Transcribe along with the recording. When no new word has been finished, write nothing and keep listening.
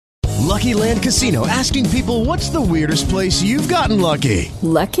Lucky Land Casino, asking people, what's the weirdest place you've gotten lucky?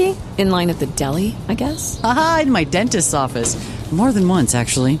 Lucky? In line at the deli, I guess? Aha, in my dentist's office. More than once,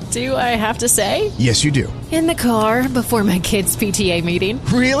 actually. Do I have to say? Yes, you do. In the car before my kids' PTA meeting.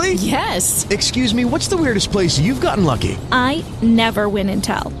 Really? Yes. Excuse me, what's the weirdest place you've gotten lucky? I never win and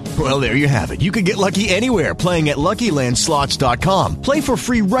tell. Well, there you have it. You can get lucky anywhere, playing at LuckyLandSlots.com. Play for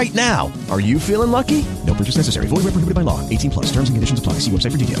free right now. Are you feeling lucky? No purchase necessary. Void where prohibited by law. 18 plus. Terms and conditions apply. See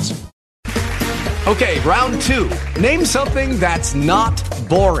website for details. Okay, round two. Name something that's not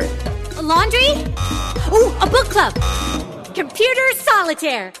boring. A laundry? Ooh, a book club. Computer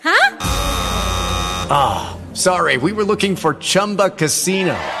solitaire, huh? Ah, sorry, we were looking for Chumba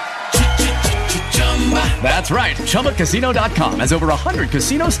Casino. That's right, ChumbaCasino.com has over 100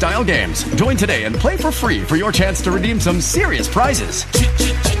 casino-style games. Join today and play for free for your chance to redeem some serious prizes.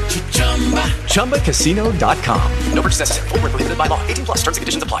 ChumbaCasino.com. No purchase necessary. Void where prohibited by law. 18 plus. Terms and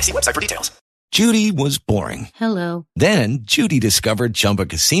conditions apply. See website for details. Judy was boring. Hello. Then Judy discovered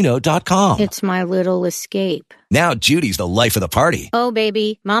ChumbaCasino.com. It's my little escape. Now Judy's the life of the party. Oh,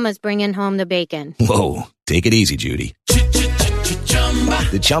 baby, mama's bringing home the bacon. Whoa, take it easy, Judy.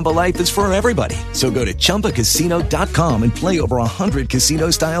 The Chumba life is for everybody. So go to ChumbaCasino.com and play over 100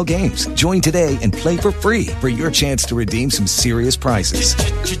 casino-style games. Join today and play for free for your chance to redeem some serious prizes.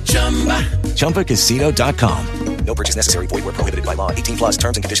 ChumbaCasino.com. No purchase necessary. Void where prohibited by law. 18 plus.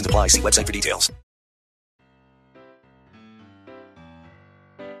 Terms and conditions apply. See website for details.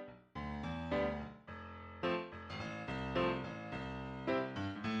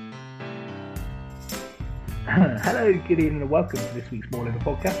 Hello, good evening, and welcome to this week's More Over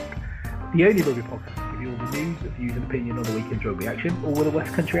podcast, the only rugby podcast to give you all the news, the views, and opinion on the weekend's rugby action, all with a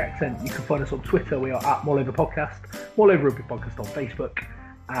West Country accent. You can find us on Twitter. We are at More Over Podcast, More Over Rugby Podcast on Facebook.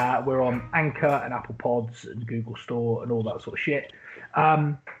 We're on Anchor and Apple Pods and Google Store and all that sort of shit.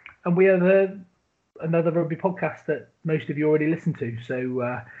 And we are another rugby podcast that most of you already listen to.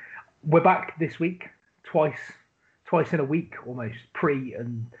 So we're back this week, twice in a week almost, pre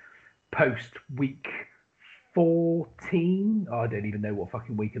and post week 14. I don't even know what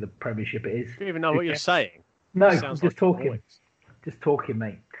fucking week of the Premiership it is. You don't even know what you're saying. No, I'm just talking. Just talking,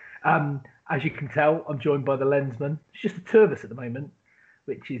 mate. As you can tell, I'm joined by the Lensman. It's just the two of us at the moment,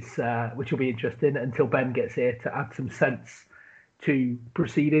 which will be interesting until Ben gets here to add some sense to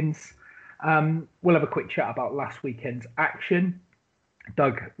proceedings. We'll have a quick chat about last weekend's action.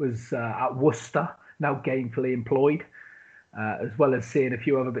 Doug was at Worcester, now gainfully employed. As well as seeing a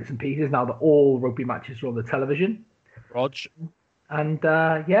few other bits and pieces now that all rugby matches are on the television. Rog. And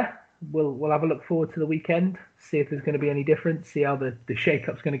we'll have a look forward to the weekend, see if there's going to be any difference, see how the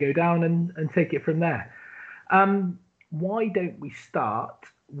shake-up's going to go down and take it from there. Why don't we start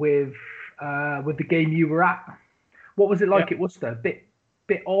with the game you were at? What was it like at Worcester? Bit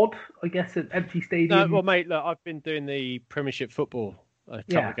odd, I guess, an empty stadium. No, well, mate, look, I've been doing the Premiership football. A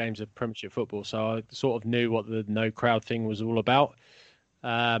couple of games of Premiership football, so I sort of knew what the no crowd thing was all about.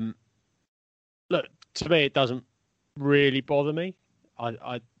 Look, to me, it doesn't really bother me.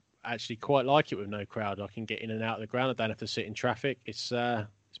 I actually quite like it with no crowd. I can get in and out of the ground. I don't have to sit in traffic. It's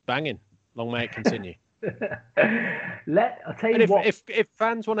banging. Long may it continue. I'll tell you what. If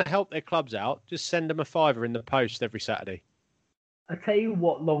fans want to help their clubs out, just send them a £5 in the post every Saturday. I'll tell you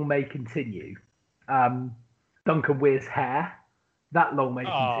what. Long may continue. Duncan Weir's hair. That long may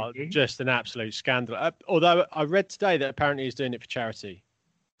continue. Just an absolute scandal. Although I read today that apparently he's doing it for charity.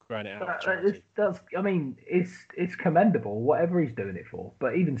 Growing it out for charity. It's commendable, whatever he's doing it for.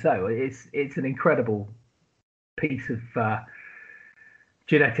 But even so, it's an incredible piece of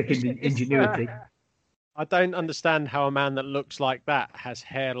genetic ingenuity. I don't understand how a man that looks like that has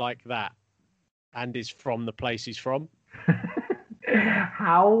hair like that and is from the place he's from.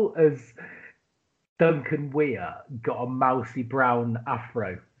 How has Duncan Weir got a mousy brown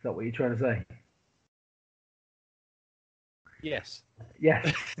afro? Is that what you're trying to say? Yes.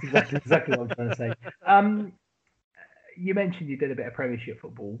 Yes, exactly what I'm trying to say. You mentioned you did a bit of Premiership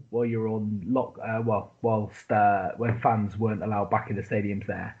football while you were on whilst when fans weren't allowed back in the stadiums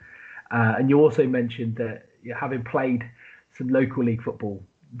there. And you also mentioned that having played some local league football,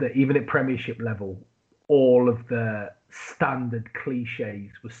 that even at Premiership level, all of the standard cliches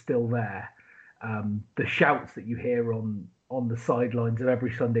were still there. The shouts that you hear on the sidelines of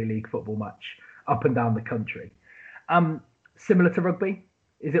every Sunday league football match up and down the country. Similar to rugby?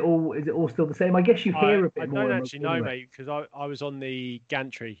 Is it all still the same? I guess you hear a bit more. I don't actually know, mate, because I was on the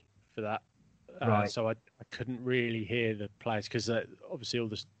gantry for that, right. So I couldn't really hear the players because obviously all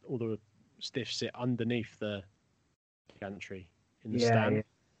the stiffs sit underneath the gantry in the stand.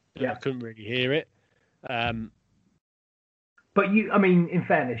 Yeah. I couldn't really hear it. But I mean, in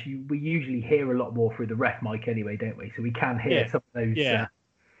fairness, we usually hear a lot more through the ref mic anyway, don't we? So we can hear some of those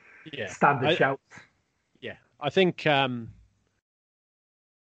standard shouts. Yeah, I think I've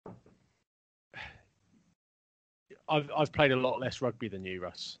played a lot less rugby than you,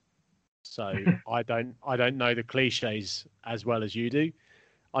 Russ. So I don't know the cliches as well as you do.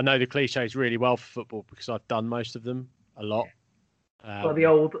 I know the cliches really well for football because I've done most of them a lot. Well, the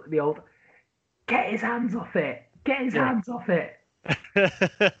old, get his hands off it. Get his hands off it.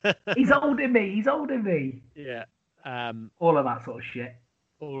 He's holding me. He's holding me. Yeah. All of that sort of shit.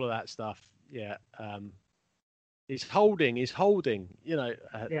 All of that stuff. Yeah. He's holding. You know.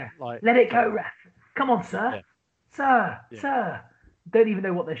 Like, let it go, ref. Come on, sir. Yeah. Sir. Don't even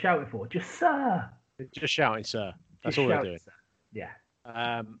know what they're shouting for. Just sir. Just shouting, sir. That's all they're doing. Sir. Yeah.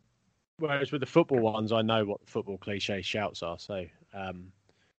 Whereas with the football ones, I know what the football cliche shouts are. So,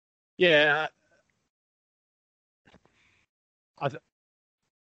 yeah.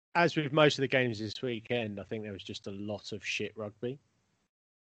 As with most of the games this weekend, I think there was just a lot of shit rugby.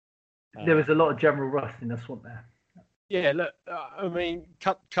 There was a lot of general rustiness, wasn't there? Yeah, look, I mean,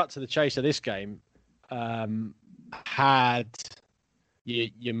 cut to the chase of this game. Had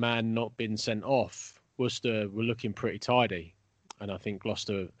your man not been sent off, Worcester were looking pretty tidy, and I think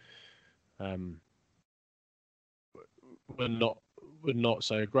Gloucester were not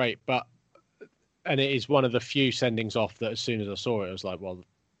so great. And it is one of the few sendings off that as soon as I saw it, I was like, well,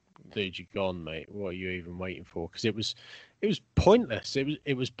 dude, you're gone, mate. What are you even waiting for? Because it was pointless.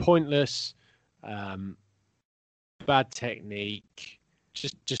 It was pointless. Bad technique,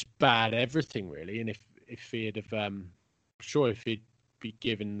 just bad everything really. And if he'd have, sure, if he'd be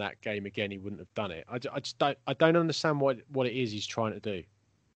given that game again, he wouldn't have done it. I don't understand what it is he's trying to do.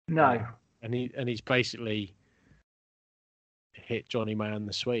 No. And he's basically hit Johnny Mann,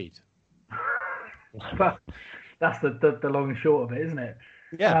 the Swede. But that's the long and short of it, isn't it?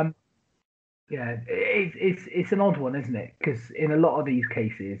 Yeah. It's an odd one, isn't it? Because in a lot of these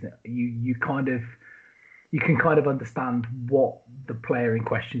cases, you can kind of understand what the player in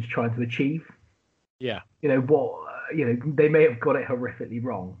question is trying to achieve. Yeah. They may have got it horrifically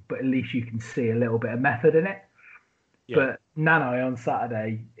wrong, but at least you can see a little bit of method in it. Yeah. But Nanai on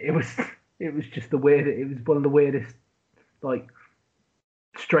Saturday, it was just the weird. It was one of the weirdest, like,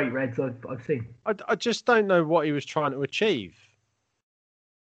 straight reds I've seen. I just don't know what he was trying to achieve,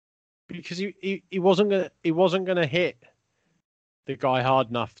 because he wasn't gonna hit the guy hard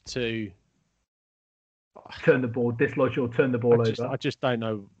enough to turn the ball, dislodge or turn the ball over. I just don't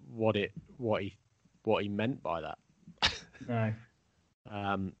know what he meant by that. No.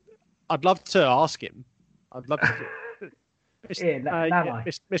 I'd love to ask him. I'd love to. Nanai.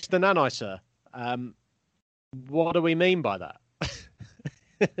 Mr. Nanai, sir. What do we mean by that?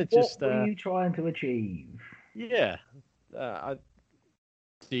 What were you trying to achieve? Yeah.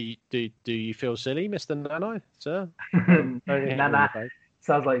 Do you feel silly, Mr. Nanai, sir? Nanai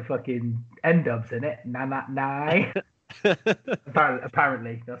sounds like fucking N-dubs in it. Nanai.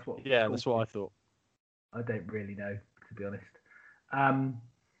 Apparently, that's what. Yeah, that's what I thought. I don't really know, to be honest.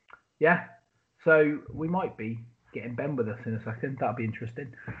 Yeah. So we might be getting Ben with us in a second. That'll be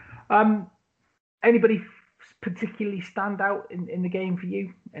interesting. Anybody particularly stand out in the game for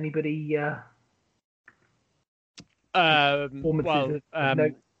you? Anybody?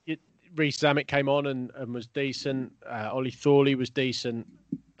 Reece Zammit came on and was decent. Ollie Thorley was decent.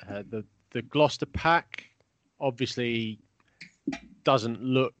 The Gloucester pack obviously doesn't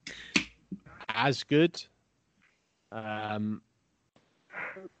look as good. Why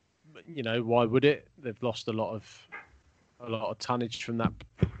would it? They've lost a lot of tonnage from that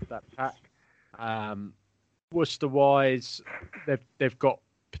pack. Worcester wise, they've got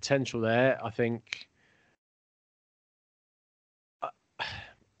potential there. I think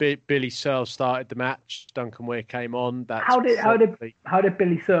Billy Searle started the match. Duncan Weir came on. How did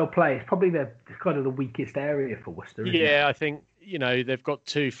Billy Searle play? It's probably kind of the weakest area for Worcester. Isn't it? I think they've got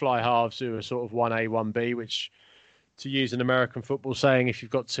two fly halves who are sort of 1A, 1B, which, to use an American football saying, if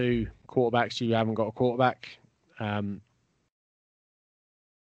you've got two quarterbacks, you haven't got a quarterback.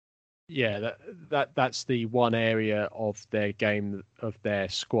 That's the one area of their game, of their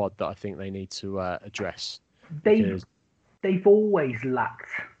squad, that I think they need to address. They've always lacked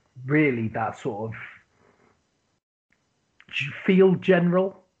really that sort of field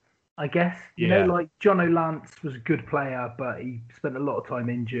general, I guess. You know, like John O'Lance was a good player, but he spent a lot of time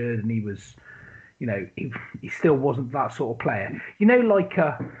injured, and he was, he still wasn't that sort of player. Like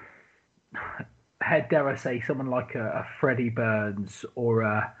dare I say, someone like a Freddie Burns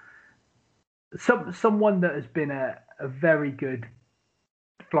or someone that has been a very good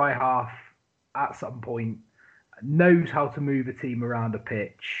fly half at some point. knows how to move a team around a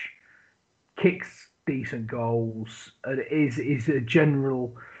pitch, kicks decent goals, and is a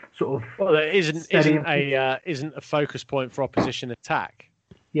general sort of. Well, there isn't a focus point for opposition attack.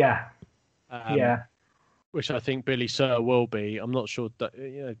 Yeah. Which I think Billy Searle will be. I'm not sure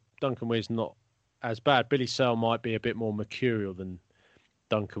that Duncan Weir's not as bad. Billy Searle might be a bit more mercurial than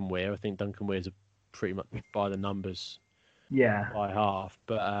Duncan Weir. I think Duncan Weir's pretty much by the numbers. Yeah. By half,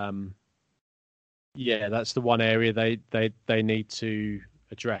 but that's the one area they need to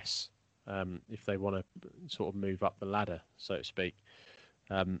address if they want to sort of move up the ladder, so to speak.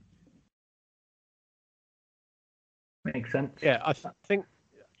 Makes sense. Yeah, I think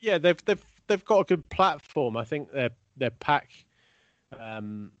they've got a good platform. I think their pack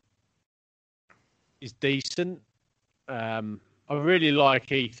is decent. I really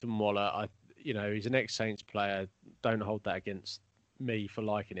like Ethan Waller. He's an ex-Saints player. Don't hold that against me for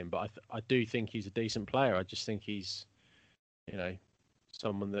liking him, but I do think he's a decent player. I just think he's,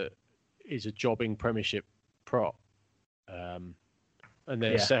 someone that is a jobbing Premiership prop. And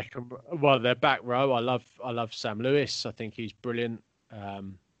their their back row. I love Sam Lewis. I think he's brilliant.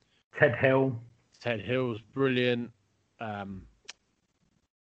 Ted Hill's brilliant.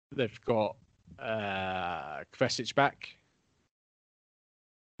 They've got Kvesic back.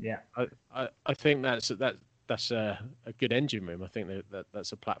 Yeah, I think that's a good engine room. I think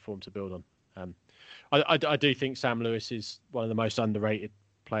that's a platform to build on. I do think Sam Lewis is one of the most underrated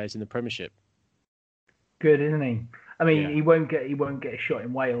players in the Premiership. Good, isn't he? I mean, he won't get a shot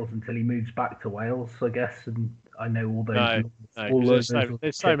in Wales until he moves back to Wales, I guess. And I know all those.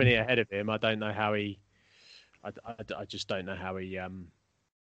 There's so many ahead of him. I don't know how he. I just don't know how he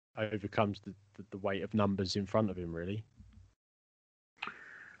overcomes the weight of numbers in front of him. Really.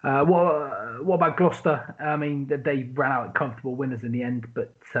 What about Gloucester? I mean, they ran out comfortable winners in the end,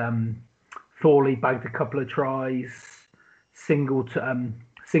 but Thorley bagged a couple of tries. Singleton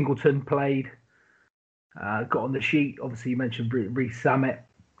played. Got on the sheet. Obviously, you mentioned Reece Samet.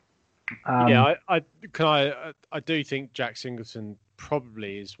 I do think Jack Singleton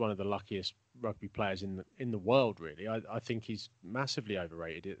probably is one of the luckiest rugby players in the world. Really, I think he's massively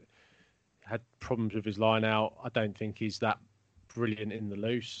overrated. Had problems with his line out. I don't think he's that brilliant in the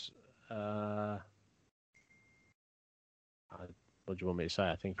loose. What do you want me to say?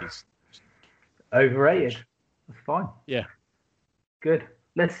 I think he's overrated. That's fine. Yeah. Good.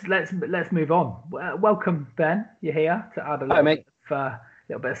 Let's move on. Welcome, Ben. You're here to add a little bit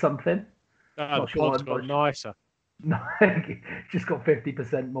of something. The pod's got nicer. No, just got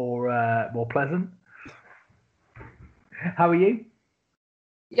 50% more pleasant. How are you?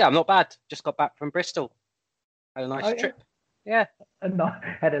 Yeah, I'm not bad. Just got back from Bristol. Had a nice trip. Yeah.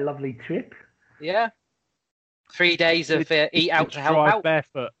 Had a lovely trip. Yeah. 3 days of eat out to help out.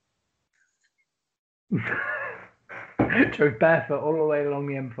 Barefoot. Drove barefoot all the way along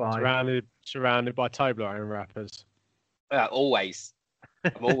the M5. Surrounded by Toblerone wrappers. Always.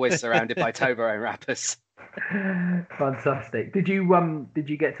 I'm always surrounded by Toblerone wrappers. Fantastic. Did you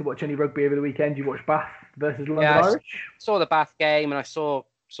get to watch any rugby over the weekend? Did you watch Bath versus London Irish? I saw the Bath game and I saw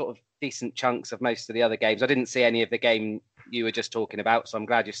sort of decent chunks of most of the other games. I didn't see any of the game you were just talking about, so I'm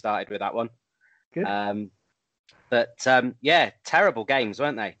glad you started with that one. Good. Terrible games,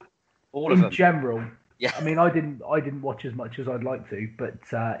 weren't they? All of them. In general. Yeah. I mean, I didn't watch as much as I'd like to, but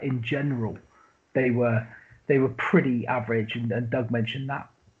in general, they were pretty average. And Doug mentioned that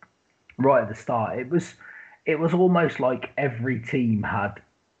right at the start. It was almost like every team had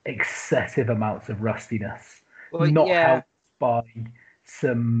excessive amounts of rustiness, helped by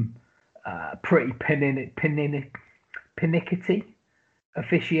some pretty pinickety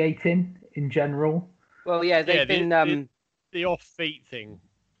officiating in general. Well, yeah, they've been the off-feet thing.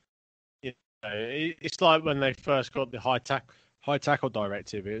 It's like when they first got the high tackle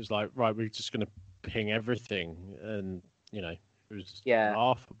directive. It was like, right, we're just going to ping everything, and it was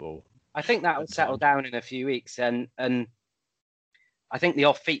laughable. I think that will settle down in a few weeks, and I think the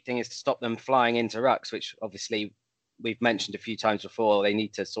off-feet thing is to stop them flying into rucks, which obviously we've mentioned a few times before. They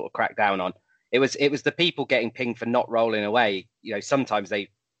need to sort of crack down on. It was the people getting pinged for not rolling away. Sometimes they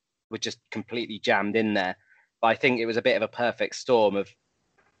were just completely jammed in there, but I think it was a bit of a perfect storm of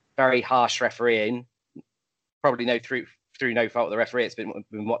very harsh refereeing, probably through no fault of the referee. It's been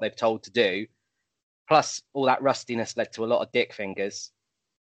what they've told to do. Plus, all that rustiness led to a lot of dick fingers.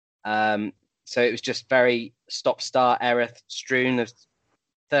 So it was just very stop-start error strewn of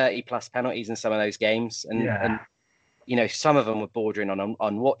 30 plus penalties in some of those games, and some of them were bordering on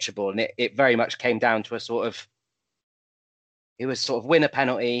unwatchable. And it very much came down to it was win a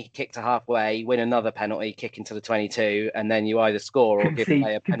penalty, kick to halfway, win another penalty, kick into the 22, and then you either sore or give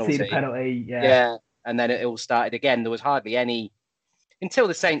away a penalty. Concede a penalty, yeah. and then it all started again. There was hardly any until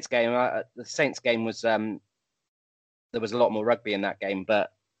the Saints game. The Saints game was there was a lot more rugby in that game,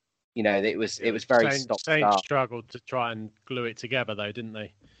 but it was very Saints struggled to try and glue it together, though, didn't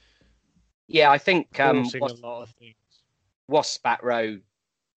they? Yeah, I think forcing a lot of things. Wasp Back Row,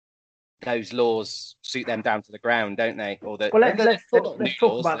 those laws suit them down to the ground, don't they? Or let's talk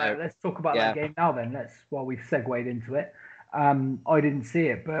about that. Let's talk about that game now. Then while we've segued into it. I didn't see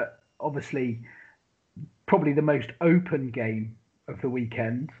it, but obviously, probably the most open game of the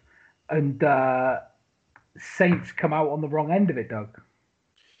weekend, and Saints come out on the wrong end of it, Doug.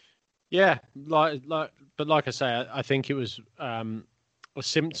 Yeah, like I say, I think it was a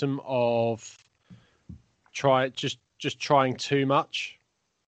symptom of just trying too much.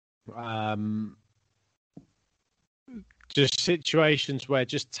 Just situations where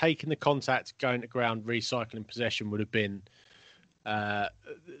just taking the contact, going to ground, recycling possession would have been the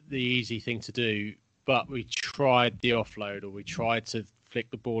easy thing to do. But we tried the offload, or we tried to flick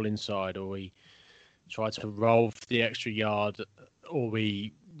the ball inside, or we tried to roll for the extra yard, or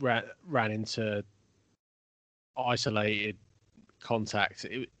we ran into isolated contact.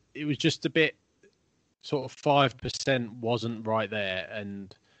 It was just a bit sort of 5% wasn't right there,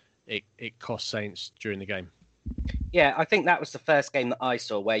 and it cost Saints during the game. Yeah, I think that was the first game that I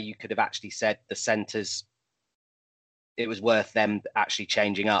saw where you could have actually said the centres, it was worth them actually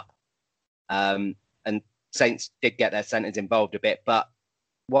changing up. And Saints did get their centres involved a bit, but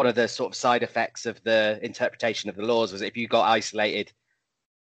one of the sort of side effects of the interpretation of the laws was if you got isolated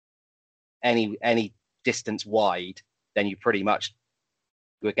any distance wide, then you pretty much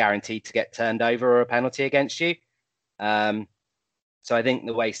were guaranteed to get turned over or a penalty against you. So I think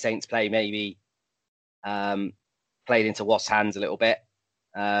the way Saints play maybe played into Wasp's hands a little bit.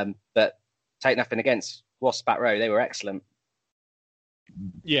 But take nothing against Wasp Back Row, they were excellent.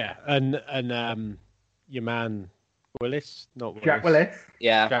 Yeah, and your man Willis, not Willis. Jack Willis.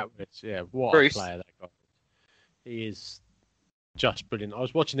 Yeah. Jack Willis, yeah. What Bruce. A player that guy. He is just brilliant. I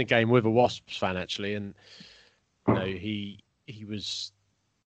was watching the game with a Wasps fan actually, and he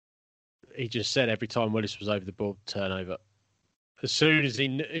just said every time Willis was over the ball, turnover. As soon as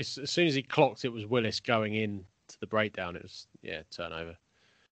he clocked it was Willis going in to the breakdown, it was turnover.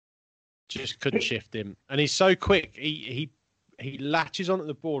 Just couldn't shift him, and he's so quick. He latches onto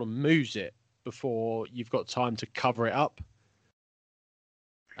the ball and moves it before you've got time to cover it up,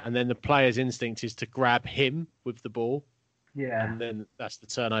 and then the player's instinct is to grab him with the ball. Yeah, and then that's the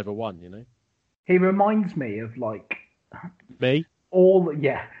turnover one. He reminds me of me. All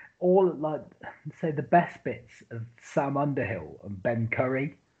say the best bits of Sam Underhill and Ben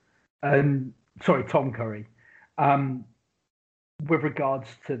Curry, Tom Curry, with regards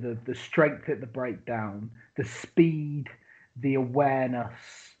to the strength at the breakdown, the speed, the awareness.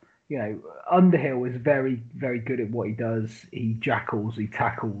 Underhill is very, very good at what he does. He jackals, he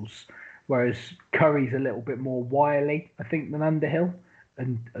tackles, whereas Curry's a little bit more wily, I think, than Underhill,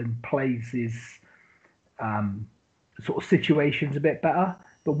 and plays his sort of situations a bit better.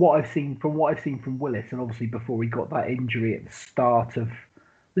 But what I've seen from Willis, and obviously before he got that injury at the start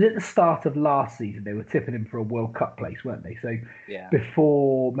of last season, they were tipping him for a World Cup place, weren't they? So yeah.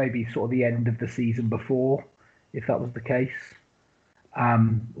 Before maybe sort of the end of the season before, if that was the case.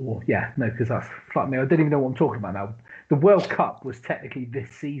 Because that's fuck me. I don't even know what I'm talking about now. The World Cup was technically this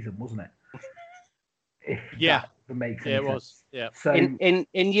season, wasn't it? That makes any sense. It was. Yeah. So in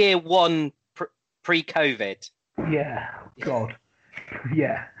year one pre-COVID. Yeah. God.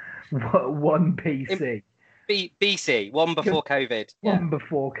 Yeah. One PC. BC. One before COVID. One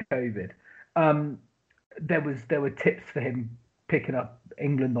before COVID. There were tips for him picking up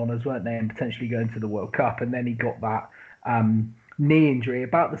England honours, weren't they, and potentially going to the World Cup, and then he got that knee injury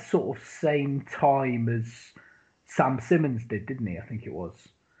about the sort of same time as Sam Simmons did, didn't he? I think it was.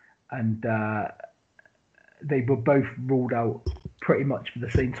 And they were both ruled out pretty much for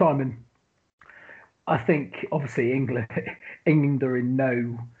the same time. And I think, obviously, England are in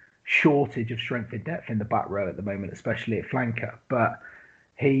no shortage of strength and depth in the back row at the moment, especially at flanker. But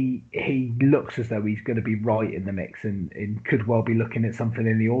he looks as though he's going to be right in the mix and could well be looking at something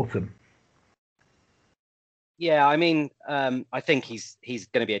in the autumn. Yeah, I mean, I think he's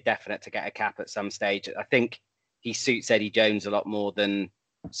going to be a definite to get a cap at some stage. I think he suits Eddie Jones a lot more than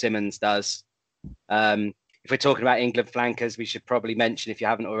Simmons does. If we're talking about England flankers, we should probably mention, if you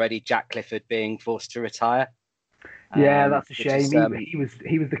haven't already, Jack Clifford being forced to retire. Yeah, that's a shame. He was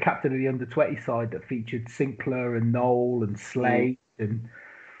the captain of the under-20 side that featured Sinclair and Noel and Slade and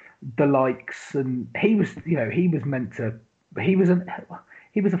the likes, and he was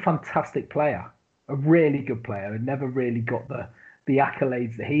a fantastic player. A really good player, and never really got the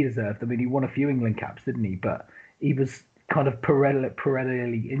accolades that he deserved. I mean, he won a few England caps, didn't he? But he was kind of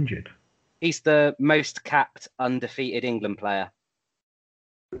perennially injured. He's the most capped undefeated England player.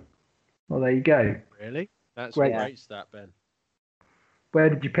 Well, there you go. Really? That's a great stat, Ben. Where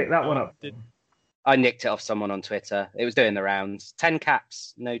did you pick that one up? I nicked it off someone on Twitter. It was doing the rounds. 10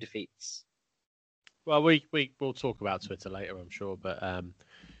 caps, no defeats. Well, we'll talk about Twitter later, I'm sure. But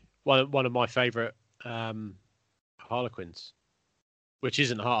one of my favourite Harlequins, which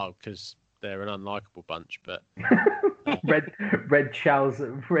isn't hard because they're an unlikable bunch, but red chinos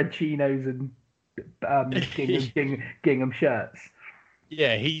and gingham shirts.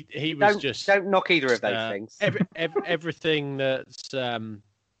 Yeah, he was don't knock either of those things. Everything that's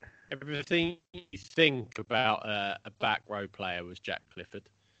everything you think about a back row player was Jack Clifford.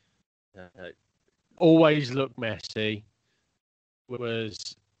 Always looked messy.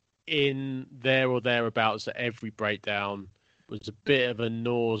 Was in there or thereabouts at every breakdown. Was a bit of a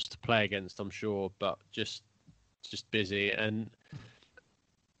nose to play against, I'm sure, but just busy, and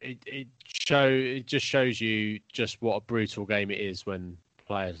it just shows you just what a brutal game it is when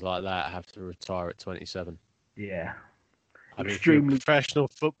players like that have to retire at 27. Yeah, I mean, if you're a professional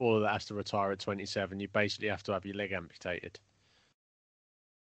footballer that has to retire at 27, you basically have to have your leg amputated.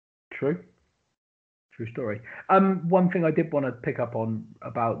 True story. One thing I did want to pick up on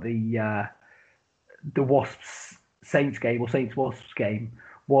about the Wasps Saints game or Saints Wasps game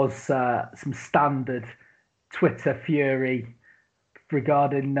was some standard Twitter fury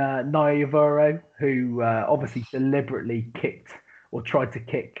regarding Naivoro, who obviously deliberately kicked or tried to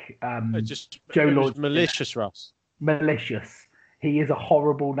kick Joe Lord. Malicious, Ross. Malicious. He is a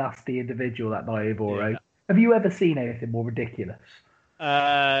horrible, nasty individual, that Naivoro. Yeah. Have you ever seen anything more ridiculous?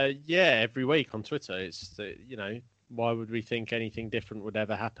 Yeah, every week on Twitter. It's why would we think anything different would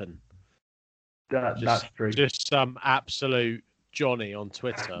ever happen? That's true. Just some absolute Johnny on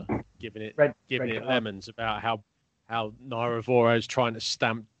Twitter giving it lemons about how Naivoro is trying to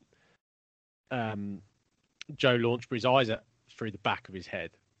stamp Joe Launchbury's eyes through the back of his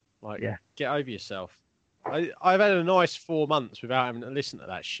head. Get over yourself. I've had a nice 4 months without having to listen to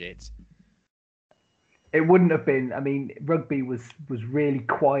that shit. It wouldn't have been. I mean, rugby was really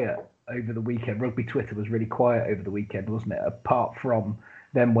quiet over the weekend. Rugby Twitter was really quiet over the weekend, wasn't it? Apart from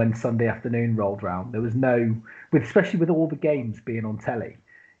then when Sunday afternoon rolled round, there was especially with all the games being on telly,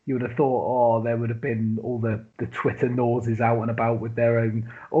 you would have thought, there would have been all the Twitter noises out and about with their own,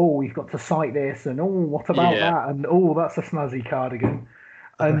 we've got to cite this, and what about that, and that's a snazzy cardigan,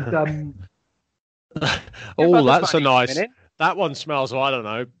 and that's a nice. That one smells. I don't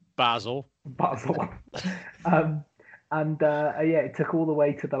know, basil. It took all the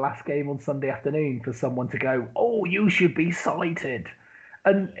way to the last game on Sunday afternoon for someone to go, you should be cited.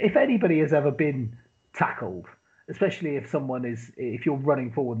 And if anybody has ever been tackled, especially if you're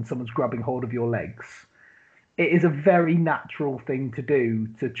running forward and someone's grabbing hold of your legs, it is a very natural thing to do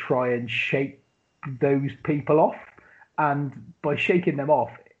to try and shake those people off. And by shaking them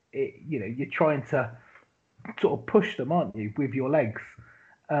off, you're trying to sort of push them, aren't you, with your legs?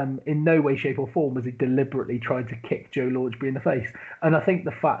 In no way, shape or form was he deliberately trying to kick Joe Launchbury in the face. And I think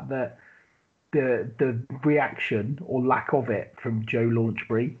the fact that the reaction or lack of it from Joe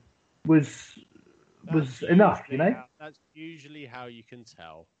Launchbury was enough, That's usually how you can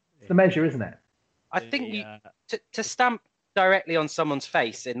tell. It's the measure, isn't it? I think to stamp directly on someone's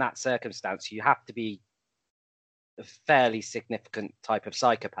face in that circumstance, you have to be a fairly significant type of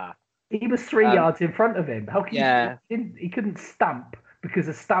psychopath. He was 3 yards in front of him. How can he couldn't stamp, because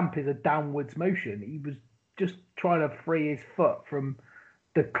a stamp is a downwards motion. He was just trying to free his foot from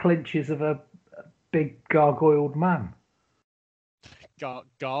the clinches of a big gargoyled man.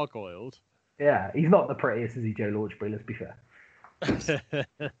 Gargoyled? Yeah, he's not the prettiest, is he, Joe Launchbury? Let's be fair.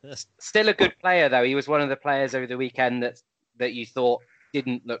 Still a good player, though. He was one of the players over the weekend that you thought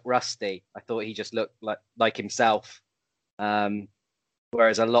didn't look rusty. I thought he just looked like himself.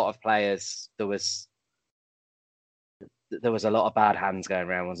 Whereas a lot of players, there was a lot of bad hands going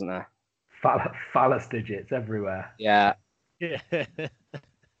around, wasn't there? Phallus digits everywhere. Yeah.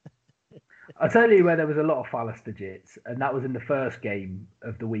 I'll tell you where there was a lot of phallus digits, and that was in the first game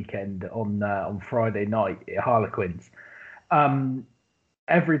of the weekend on Friday night at Harlequins.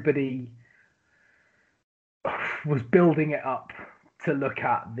 Everybody was building it up to look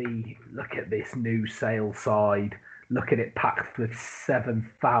at this new Sale side. Look at it packed with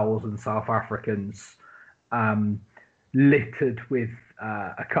 7,000 South Africans, littered with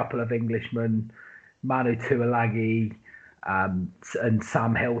a couple of Englishmen, Manu Tuilagi, and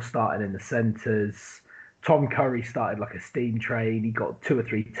Sam Hill started in the centres. Tom Curry started like a steam train. He got 2 or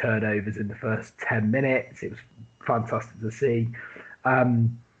 3 turnovers in the first 10 minutes. It was fantastic to see. The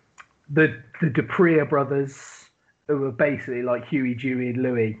Dupria brothers, who were basically like Huey, Dewey, and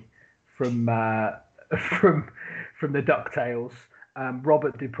Louie from the DuckTales.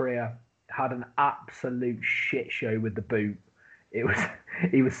 Robert Dupria had an absolute shit show with the boot.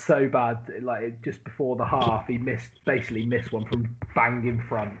 He was so bad. Like just before the half, he basically missed one from bang in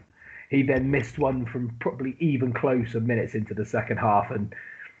front. He then missed one from probably even closer minutes into the second half, and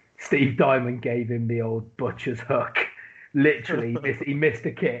Steve Diamond gave him the old butcher's hook. Literally, he missed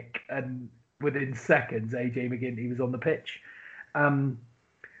a kick, and within seconds, AJ McGinty was on the pitch.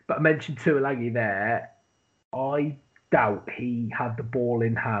 But I mentioned Tuilagi there. I doubt he had the ball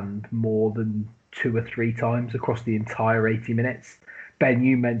in hand more than 2 or 3 times across the entire 80 minutes. Ben,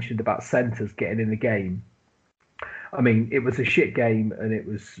 you mentioned about centres getting in the game. I mean, it was a shit game, and it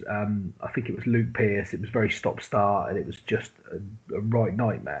was, I think it was Luke Pearce. It was very stop-start, and it was just a right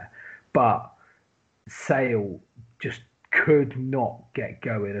nightmare. But Sale just could not get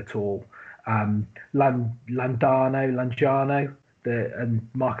going at all. Langiano and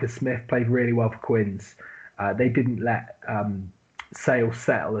Marcus Smith played really well for Quins. They didn't let Sale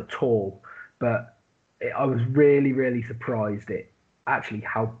settle at all. But I was really, really surprised at actually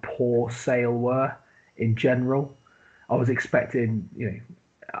how poor Sale were in general. I was expecting,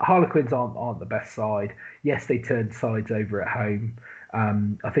 Harlequins aren't the best side. Yes, they turned sides over at home.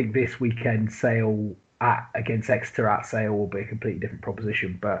 I think this weekend Sale against Exeter at Sale will be a completely different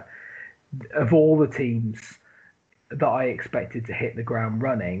proposition. But of all the teams that I expected to hit the ground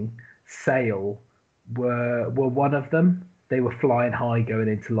running, Sale were one of them. They were flying high going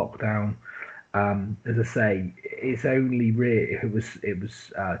into lockdown. As I say, it's only really it was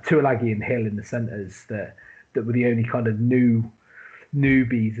Tuilagi and Hill in the centres that were the only kind of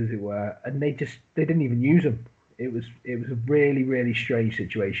newbies, as it were, and they didn't even use them. It was a really, really strange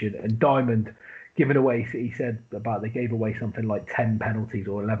situation. And Diamond giving away, he said about they gave away something like 10 penalties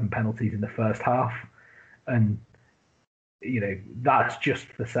or 11 penalties in the first half, and that's just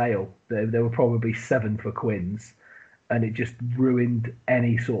for Sale. There were probably 7 for Quins. And it just ruined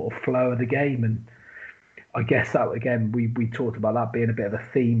any sort of flow of the game. And I guess that, again, we talked about that being a bit of a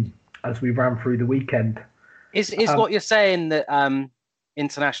theme as we ran through the weekend. Is what you're saying that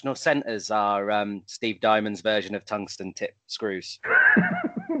international centres are Steve Diamond's version of tungsten tip screws?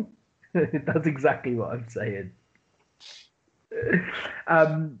 That's exactly what I'm saying.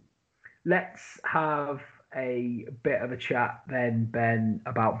 Let's have a bit of a chat then, Ben,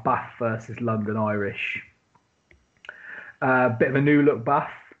 about Bath versus London Irish. Bit of a new look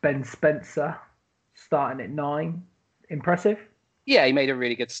Bath. Ben Spencer starting at 9. Impressive. Yeah, he made a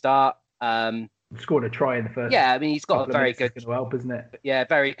really good start. Scored a try in the first. Yeah, I mean, he's got a very good. Going to help, isn't it? Yeah,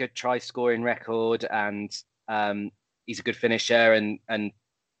 very good try scoring record, and he's a good finisher. And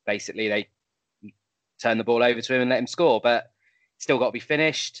basically, they turn the ball over to him and let him score, but still got to be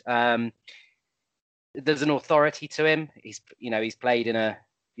finished. There's an authority to him. He's played in a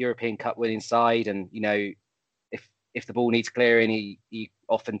European Cup winning side, and if the ball needs clearing, he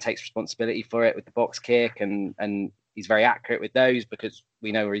often takes responsibility for it with the box kick, and he's very accurate with those because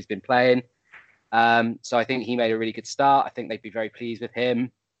we know where he's been playing. So I think he made a really good start. I think they'd be very pleased with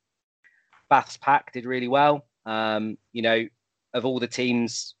him. Bath's pack did really well. Of all the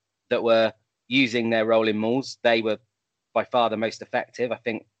teams that were using their rolling mauls, they were by far the most effective. I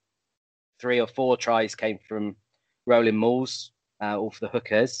think 3 or 4 tries came from rolling mauls, all for the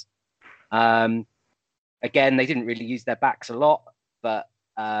hookers. Again, they didn't really use their backs a lot, but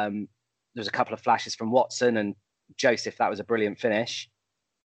there was a couple of flashes from Watson and Joseph. That was a brilliant finish.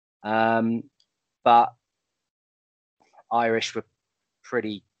 But Irish were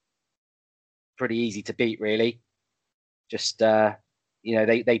pretty easy to beat, really. Just they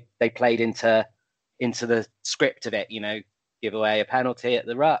played into the script of it. Give away a penalty at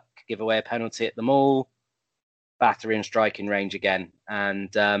the ruck, give away a penalty at the maul, Bath are in striking range again,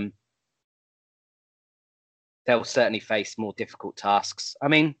 and they'll certainly face more difficult tasks. I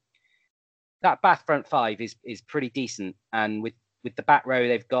mean, that Bath front 5 is pretty decent, and with the back row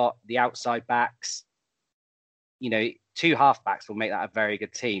they've got, the outside backs, 2 half backs will make that a very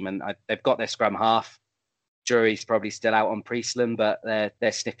good team, and they've got their scrum half. Jury's probably still out on Priestland, but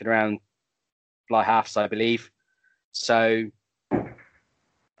they're sniffing around fly halves, I believe. So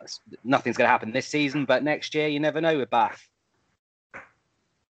nothing's going to happen this season, but next year you never know with Bath.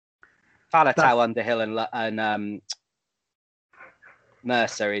 Faletau, Underhill, and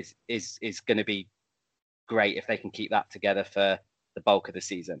Mercer is going to be great if they can keep that together for the bulk of the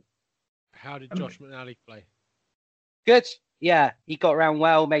season. How did Josh McNally play? Good. Yeah, he got around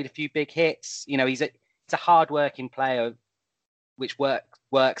well, made a few big hits. He's a hard-working player, which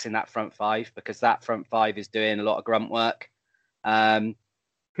works in that front 5 because that front 5 is doing a lot of grunt work.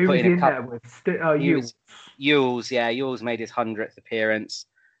 Who was put in in there with? Ewells, yeah, Ewells made his 100th appearance,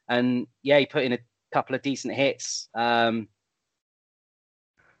 and yeah, he put in a couple of decent hits.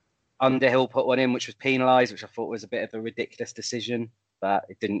 Underhill put one in, which was penalised, which I thought was a bit of a ridiculous decision, but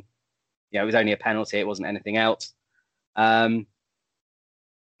it didn't. It was only a penalty; it wasn't anything else. Bath.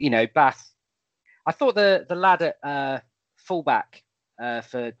 I thought the lad at fullback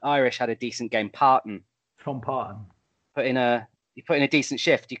for Irish had a decent game. Parton. Tom Parton. He put in a decent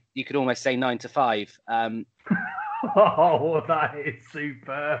shift. You could almost say 9 to 5. Oh, that is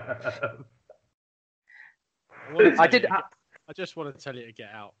superb. I just want to tell you to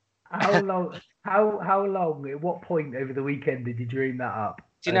get out. How long? How long? At what point over the weekend did you dream that up?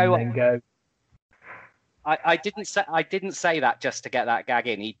 Do you know what? Then go. I didn't say that just to get that gag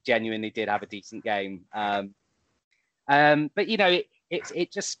in. He genuinely did have a decent game. But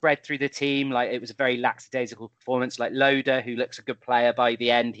it just spread through the team. Like, it was a very lackadaisical performance. Like Loader, who looks a good player by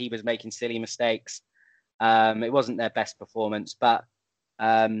the end, he was making silly mistakes. It wasn't their best performance, but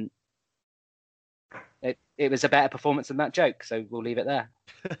it was a better performance than that joke. So we'll leave it there.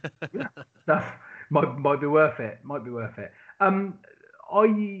 That might be worth it. I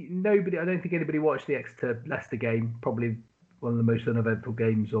don't think anybody watched the Exeter Leicester game. Probably one of the most uneventful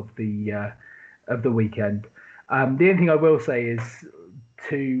games of the weekend. The only thing I will say is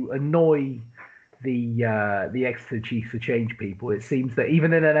to annoy the Exeter Chiefs for change people. It seems that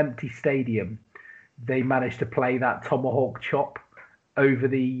even in an empty stadium, they managed to play that tomahawk chop over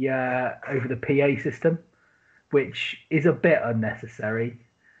the PA system, which is a bit unnecessary.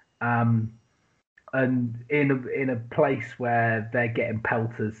 And in a place where they're getting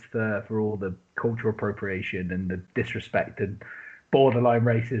pelters for all the cultural appropriation and the disrespect and borderline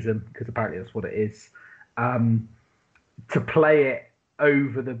racism, because apparently that's what it is, to play it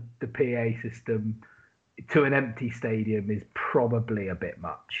over the PA system to an empty stadium is probably a bit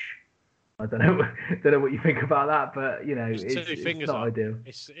much. I don't know what you think about that, but it's not ideal.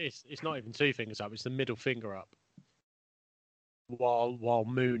 It's not even two fingers up; it's the middle finger up, while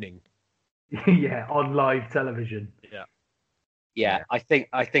mooning. Yeah, on live television. Yeah. I think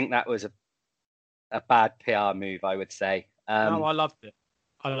that was a bad PR move, I would say. No, I loved it.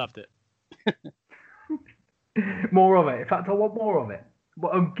 More of it. In fact, I want more of it.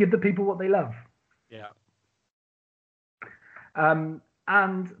 Give the people what they love. Yeah.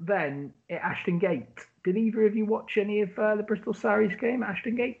 And then at Ashton Gate, did either of you watch any of the Bristol Saris game at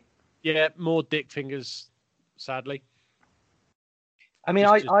Ashton Gate? Yeah, more dick fingers, sadly. I mean,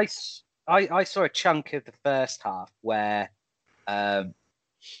 I saw a chunk of the first half where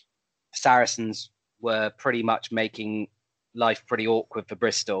Saracens were pretty much making life pretty awkward for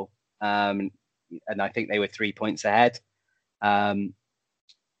Bristol, and I think they were 3 points ahead. But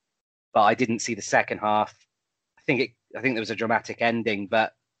I didn't see the second half. I think there was a dramatic ending,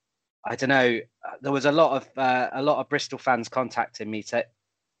 but I don't know. There was a lot of Bristol fans contacting me,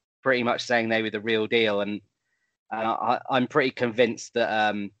 pretty much saying they were the real deal, and I'm pretty convinced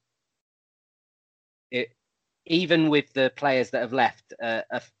that even with the players that have left,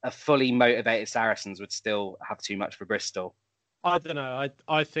 a fully motivated Saracens would still have too much for Bristol. I don't know.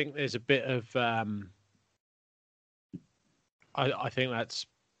 I think there's a bit of. I think that's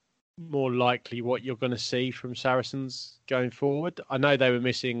more likely what you're going to see from Saracens going forward. I know they were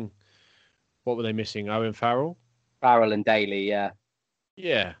missing. What were they missing? Owen Farrell? Farrell and Daly, yeah.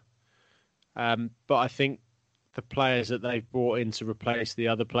 Yeah. But I think the players that they've brought in to replace the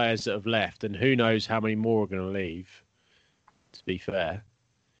other players that have left, and who knows how many more are going to leave, to be fair,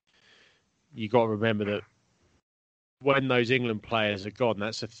 you got to remember that when those England players are gone,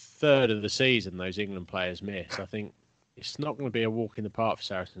 that's a third of the season those England players miss. I think it's not going to be a walk in the park for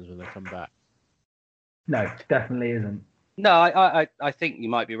Saracens when they come back. No, definitely isn't. No, I think you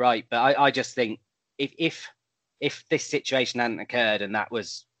might be right, but I just think if this situation hadn't occurred and that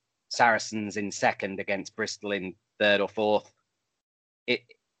was Saracens in second against Bristol in third or fourth,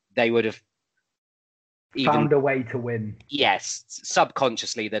 they would have found a way to win. Yes,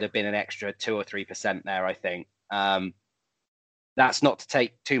 subconsciously there'd have been an extra 2 or 3% there, I think. That's not to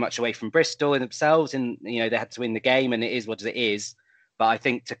take too much away from Bristol in themselves, and they had to win the game, and it is what it is. But I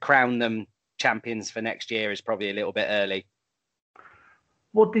think to crown them champions for next year is probably a little bit early.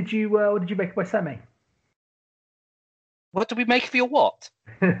 What did you make of my semi? What did we make of your what?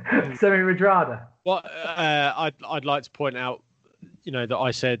 Semi Redrada. Well, I'd like to point out, that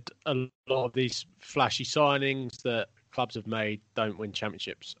I said a lot of these flashy signings that clubs have made don't win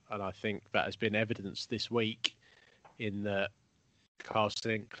championships, and I think that has been evidenced this week in the Carl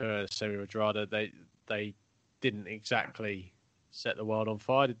Sinclair, Semi Redrada. They didn't exactly set the world on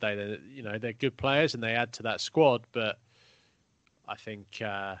fire, did they? They're good players and they add to that squad, but I think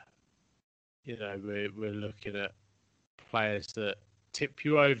we're looking at players that tip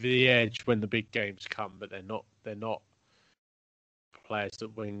you over the edge when the big games come, but they're not players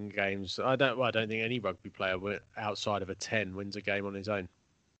that win games. I don't think any rugby player outside of a 10 wins a game on his own.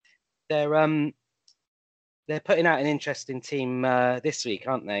 They're putting out an interesting team this week,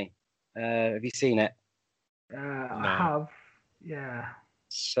 aren't they? Have you seen it? No. I have. Yeah.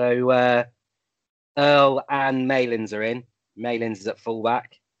 So Earl and Malins are in. Malins is at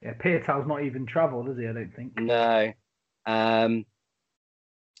fullback. Yeah, Pietow's not even travelled, has he? I don't think. No.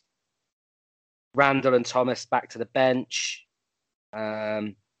 Randall and Thomas back to the bench.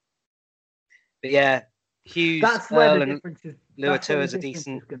 But yeah, Hughes. That's where Earl the and difference is. Luatua is a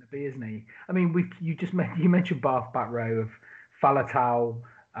decent. Going to be, isn't he? I mean, you mentioned Bath back row of Faletau,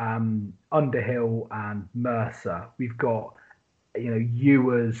 Underhill, and Mercer. We've got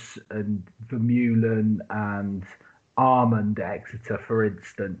Ewers and Vermeulen and Armand at Exeter, for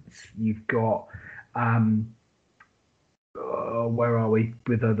instance. You've got where are we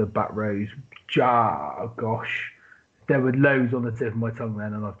with other back rows? Gosh, there were loads on the tip of my tongue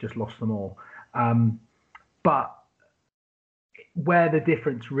then, and I've just lost them all. But where the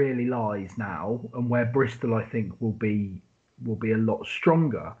difference really lies now, and where Bristol I think will be a lot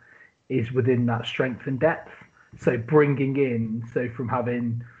stronger, is within that strength and depth. So bringing in, from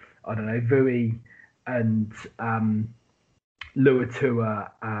having Vui and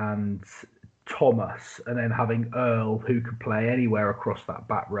Luatua and Thomas, and then having Earl, who could play anywhere across that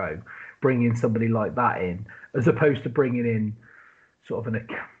back row, bringing somebody like that in, as opposed to bringing in sort of an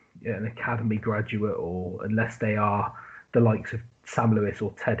academy graduate, or unless they are the likes of Sam Lewis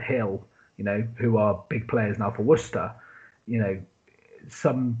or Ted Hill, who are big players now for Worcester.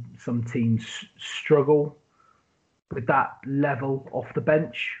 Some teams struggle with that level off the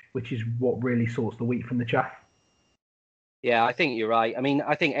bench, which is what really sorts the wheat from the chaff. Yeah, I think you're right. I mean,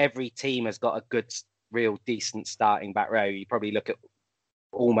 I think every team has got a good, real decent starting back row. You probably look at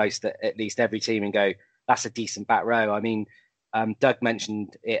almost at least every team and go, that's a decent back row. I mean, Doug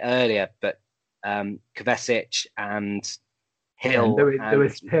mentioned it earlier, but Kovacic and Hill.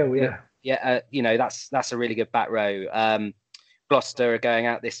 Lewis Hill, yeah. Yeah, that's a really good back row. Gloucester are going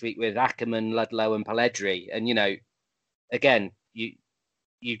out this week with Ackerman, Ludlow, and Pelledri, and again,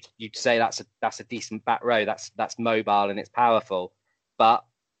 you'd say that's a decent back row. That's mobile and it's powerful, but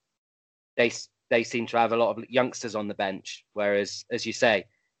they seem to have a lot of youngsters on the bench. Whereas, as you say,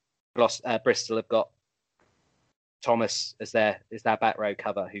 Bristol have got Thomas as their back row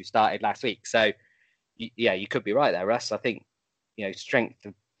cover, who started last week. So you could be right there, Russ. I think strength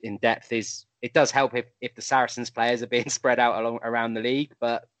in depth it does help if the Saracens players are being spread out around the league,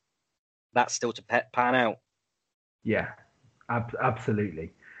 but that's still to pan out. Yeah,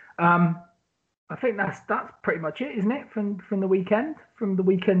 absolutely. I think that's pretty much it, isn't it? From the weekend,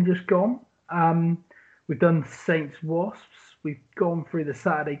 just gone. We've done Saints Wasps. We've gone through the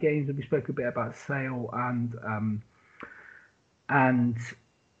Saturday games, and we spoke a bit about Sale and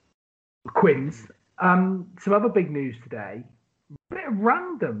Quins. Some other big news today. A bit of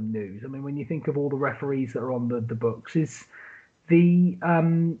random news. I mean, when you think of all the referees that are on the books, is the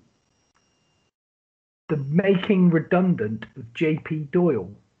making redundant of JP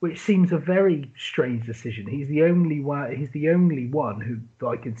Doyle, which seems a very strange decision. He's the only one who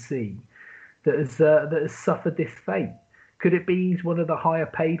I can see that has suffered this fate. Could it be he's one of the higher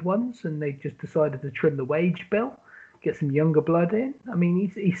paid ones, and they just decided to trim the wage bill, get some younger blood in? I mean,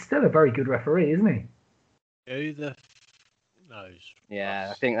 he's still a very good referee, isn't he? Who the knows? Yeah,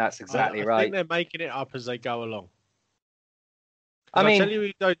 I think that's exactly right. I think they're making it up as they go along. I mean, tell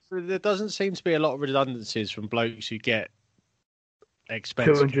you, there doesn't seem to be a lot of redundancies from blokes who get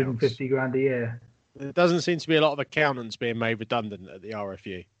expensive 250 grand a year. There doesn't seem to be a lot of accountants being made redundant at the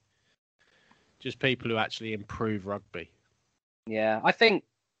RFU. Just people who actually improve rugby. Yeah, I think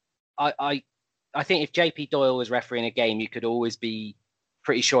if JP Doyle was refereeing a game, you could always be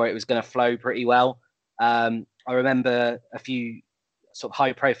pretty sure it was going to flow pretty well. I remember a few sort of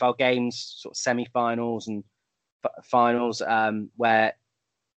high-profile games, sort of semi-finals and finals, where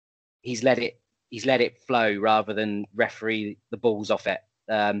he's let it flow rather than referee the balls off it.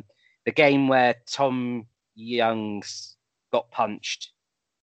 The game where Tom Youngs got punched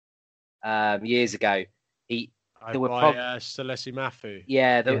years ago, Salesi Mafu.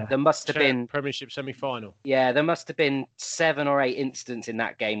 Yeah, there must have been Premiership semi-final. Yeah, there must have been 7 or 8 incidents in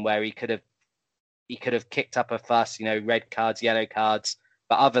that game where he could have kicked up a fuss, red cards, yellow cards.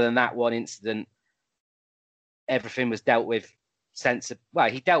 But other than that one incident, everything was dealt with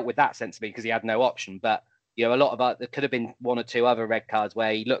he dealt with that sensibly because he had no option. But a lot of there could have been 1 or 2 other red cards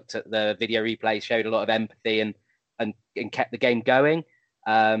where he looked at the video replay, showed a lot of empathy, and and kept the game going.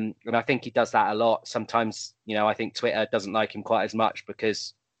 And I think he does that a lot. Sometimes, I think Twitter doesn't like him quite as much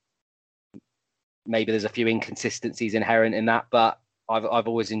because maybe there's a few inconsistencies inherent in that. But I've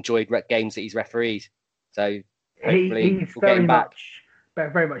always enjoyed games that he's refereed. So hopefully he's we'll get him back.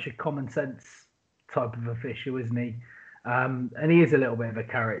 Very much a common sense type of official, isn't he? And he is a little bit of a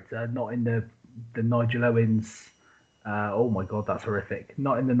character, not in the Nigel Owens. Oh my God, that's horrific.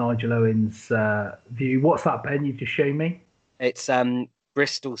 Not in the Nigel Owens view. What's that, Ben? You've just shown me. It's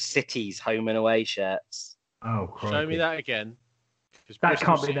Bristol City's home and away shirts. Oh, crikey. Show me that again. That Bristol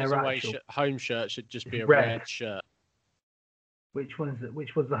can't be City's their away actual home shirt should just be a red shirt. Which one is it?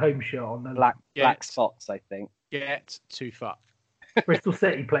 Which was the home shirt on the black spots? I think. Get to fuck. Bristol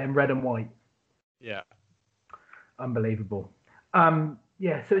City playing red and white. Yeah. Unbelievable.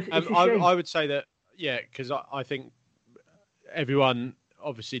 Yeah. So it's a shame. I would say that because I think everyone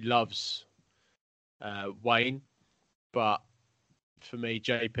obviously loves Wayne, but for me,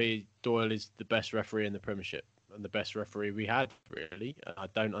 JP Doyle is the best referee in the Premiership and the best referee we had, really. I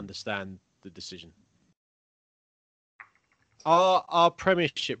don't understand the decision. Our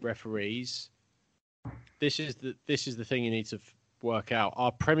Premiership referees, this is the thing you need to work out.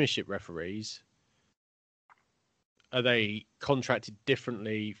 Our Premiership referees, are they contracted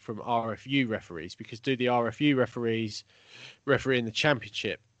differently from RFU referees? Because do the RFU referees referee in the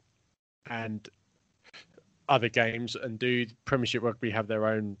Championship and other games, and do Premiership Rugby have their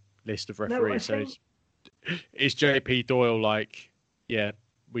own list of referees? So is JP Doyle like, yeah,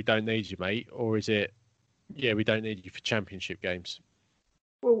 we don't need you, mate? Or is it, yeah, we don't need you for Championship games?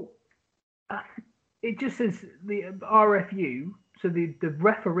 Well, it just says the RFU, so the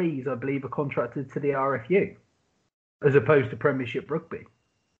referees, I believe, are contracted to the RFU as opposed to Premiership Rugby.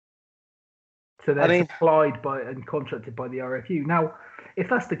 So they're supplied by and contracted by the RFU. Now, if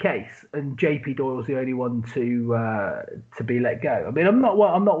that's the case, and JP Doyle's the only one to be let go, I mean, I'm not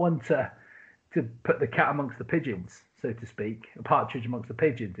one to put the cat amongst the pigeons, so to speak, a partridge amongst the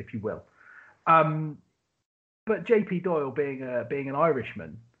pigeons, if you will. But JP Doyle being an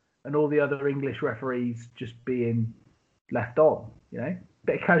Irishman, and all the other English referees just being left on,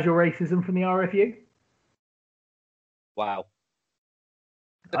 bit of casual racism from the RFU. Wow.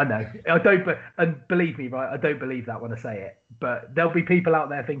 I know. I don't, and believe me, right? I don't believe that when I say it, but there'll be people out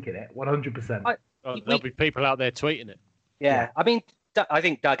there thinking it, 100%. There'll be people out there tweeting it. Yeah, I mean, I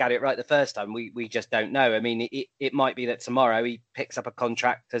think Doug had it right the first time. We just don't know. I mean, it might be that tomorrow he picks up a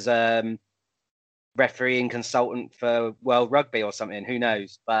contract as a refereeing consultant for World Rugby or something. Who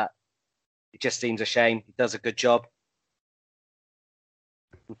knows? But it just seems a shame. He does a good job.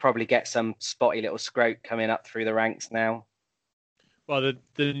 We'll probably get some spotty little scrote coming up through the ranks now. Well,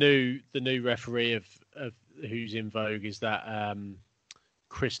 the new referee of who's in vogue is that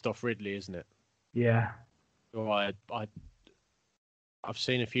Christoph Ridley, isn't it? Yeah. Well, I've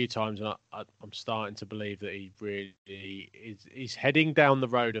seen a few times, and I'm starting to believe that he really is heading down the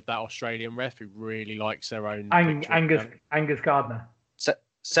road of that Australian ref who really likes their own. Angus Gardner.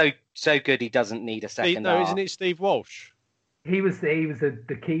 So good he doesn't need a second. No, isn't it Steve Walsh? He was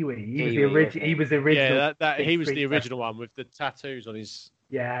the Kiwi. He was the original. Yeah, he was the original one with the tattoos on his.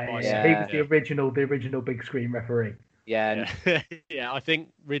 Yeah. He was the original big screen referee. Yeah. Yeah. I think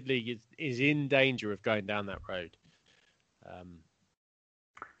Ridley is in danger of going down that road.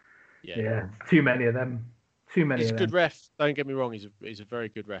 Yeah. Too many of them. He's a good ref. Don't get me wrong. He's a very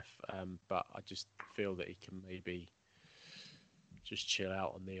good ref. But I just feel that he can maybe just chill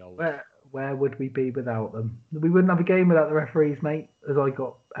out on the old. Where would we be without them? We wouldn't have a game without the referees, mate. As I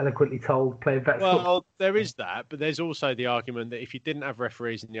got eloquently told, playing vets. Well, there is that, but there's also the argument that if you didn't have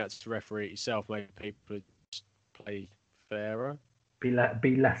referees and you had to referee it yourself, maybe people would just play fairer. Be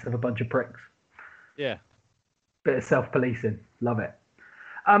less of a bunch of pricks. Yeah. Bit of self-policing. Love it.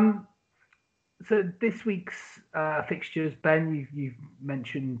 So this week's fixtures, Ben, you've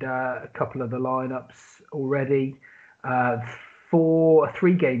mentioned a couple of the lineups already. For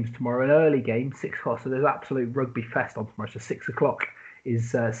 3 games tomorrow, an early game, 6 o'clock. So there's absolute rugby fest on tomorrow. So 6 o'clock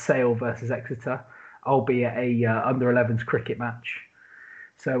is Sale versus Exeter. I'll be at a under-11s cricket match,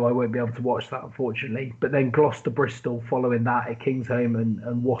 so I won't be able to watch that, unfortunately. But then Gloucester Bristol following that at Kingsholm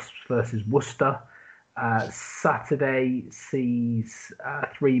and Wasps versus Worcester. Saturday sees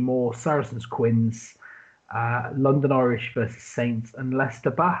 3 more: Saracens Quins, London Irish versus Saints, and Leicester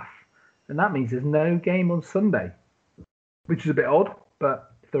Bath. And that means there's no game on Sunday, which is a bit odd,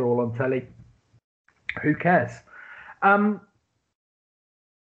 but if they're all on telly, who cares?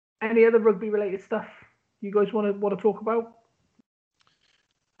 Any other rugby-related stuff you guys want to talk about?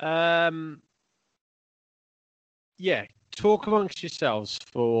 Yeah, talk amongst yourselves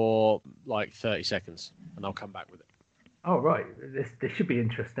for like 30 seconds, and I'll come back with it. Oh, right. This should be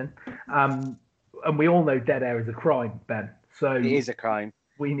interesting. And we all know dead air is a crime, Ben. So It is a crime.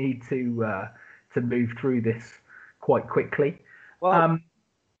 we need to move through this quite quickly. Well,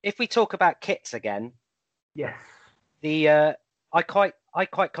 if we talk about kits again, yes, I quite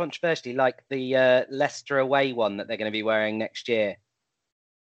controversially like the Leicester away one that they're going to be wearing next year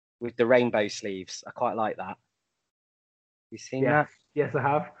with the rainbow sleeves. I quite like that. You seen that? Yes, I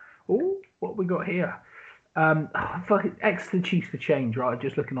have. Oh, what we got here? Exeter Chiefs for change, right?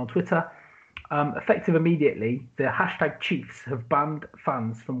 Just looking on Twitter. Effective immediately, the hashtag Chiefs have banned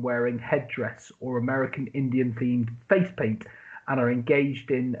fans from wearing headdress or American Indian themed face paint and are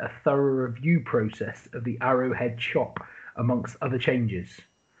engaged in a thorough review process of the Arrowhead shop, amongst other changes.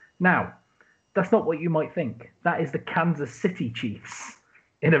 Now, that's not what you might think. That is the Kansas City Chiefs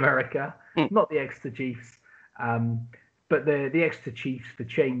in America, not the Exeter Chiefs. But the Exeter Chiefs for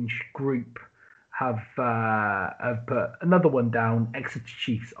Change group have put another one down. Exeter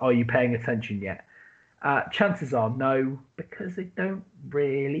Chiefs, are you paying attention yet? Chances are no, because they don't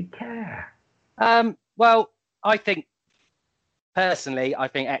really care. Well, I think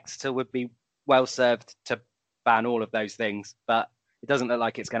Exeter would be well served to ban all of those things, but it doesn't look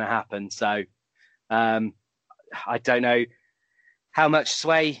like it's going to happen. So I don't know how much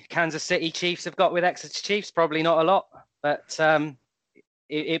sway Kansas City Chiefs have got with Exeter Chiefs. Probably not a lot, but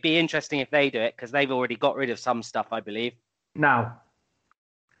it'd be interesting if they do it, because they've already got rid of some stuff, I believe. Now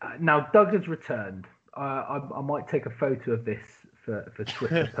Doug has returned. I might take a photo of this for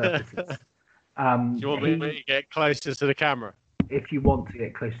Twitter purposes. Do you want me to get closer to the camera? If you want to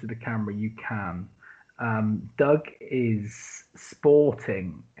get close to the camera, you can. Doug is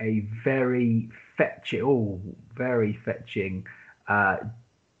sporting a very fetching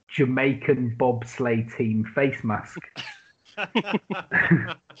Jamaican bobsleigh team face mask.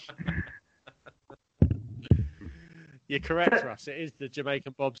 You're correct, Russ. It is the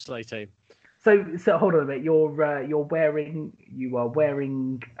Jamaican bobsleigh team. So hold on a minute. You are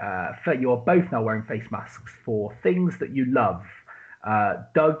both now wearing face masks for things that you love.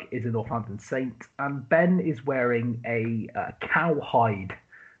 Doug is a Northampton Saint, and Ben is wearing a cowhide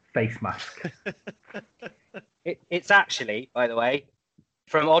face mask. It's actually, by the way,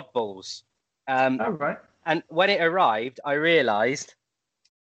 from Oddballs. Oh, right. And when it arrived, I realised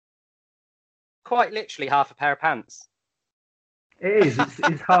quite literally half a pair of pants. It is.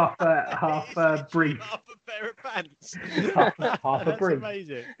 It's half brief. Half a pair of pants. Half a brief.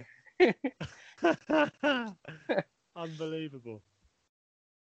 Amazing. Unbelievable.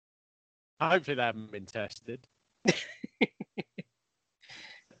 Hopefully they haven't been tested.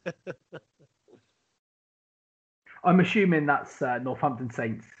 I'm assuming that's Northampton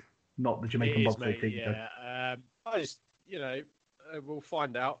Saints, not the Jamaican bobsleigh team. Yeah. I just, we'll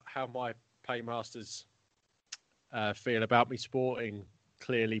find out how my paymasters feel about me sporting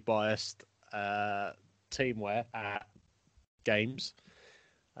clearly biased teamwear at games.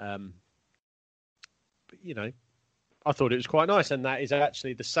 But I thought it was quite nice, and that is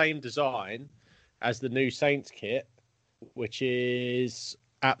actually the same design as the new Saints kit, which is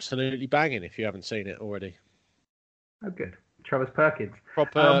absolutely banging if you haven't seen it already. Oh, good. Travis Perkins.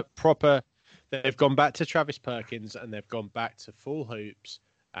 Proper. They've gone back to Travis Perkins, and they've gone back to full hoops,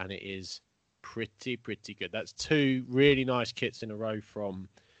 and it is pretty good. That's two really nice kits in a row from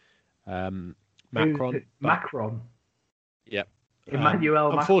Macron. Macron. Yep.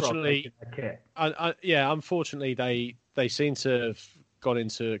 Emmanuel unfortunately, Macron. Unfortunately, they seem to have got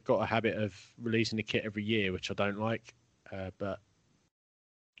a habit of releasing a kit every year, which I don't like. But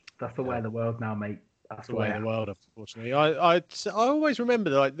that's the way of the world now, mate. That's the way of the world, unfortunately. I always remember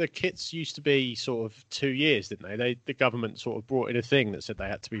that the kits used to be sort of 2 years, didn't they? The government sort of brought in a thing that said they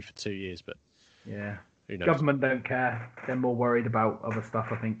had to be for 2 years, but yeah, who knows? Government don't care. They're more worried about other stuff,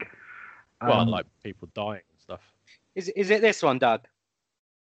 I think. Well, like people dying and stuff. Is it this one, Doug?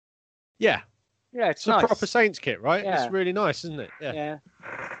 Yeah. Yeah, it's a nice. proper Saints kit, right? Yeah. It's really nice, isn't it? Yeah.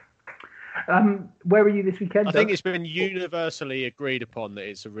 Where are you this weekend? I think it's been universally agreed upon that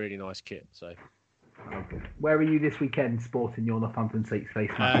it's a really nice kit. So. Okay. Where are you this weekend sporting your Northampton Saints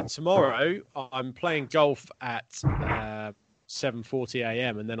face mask? Tomorrow, I'm playing golf at 7:40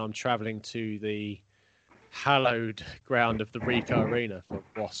 a.m. and then I'm travelling to the hallowed ground of the Ricoh Arena for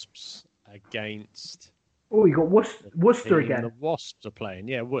Wasps against. Oh, you got Worcester again. The Wasps are playing,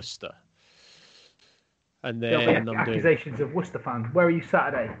 yeah, Worcester. And then I'm accusations of Worcester fans. Where are you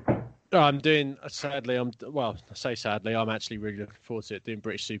Saturday? I'm doing. Sadly, I say sadly, I'm actually really looking forward to it. Doing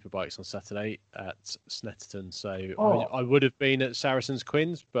British Superbikes on Saturday at Snetterton. So I would have been at Saracens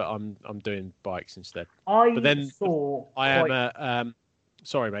Quins, but I'm doing bikes instead. I am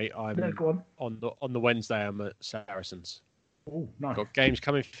Sorry, mate. I'm No, go on the Wednesday. I'm at Saracens. Oh, nice. Got games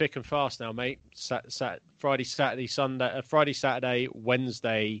coming thick and fast now, mate. Friday, Saturday, Sunday. Friday, Saturday,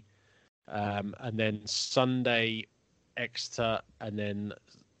 Wednesday, and then Sunday, Exeter, and then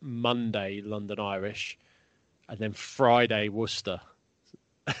Monday, London Irish, and then Friday, Worcester.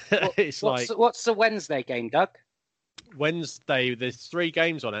 What's the Wednesday game, Doug? Wednesday, there's 3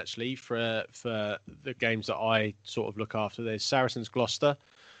 games on actually for the games that I sort of look after. There's Saracens, Gloucester,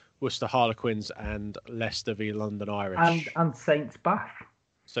 Worcester Harlequins, and Leicester v London Irish. And Saints Bath.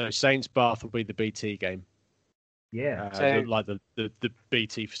 So Saints Bath will be the BT game. Yeah. The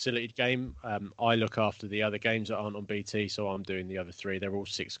BT facilitated game. I look after the other games that aren't on BT, so I'm doing the other 3. They're all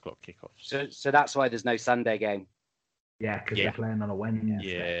 6 o'clock kickoffs. So that's why there's no Sunday game. Yeah, because they're playing on a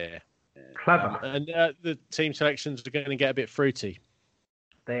Wednesday. Yeah. Clever. And the team selections are going to get a bit fruity.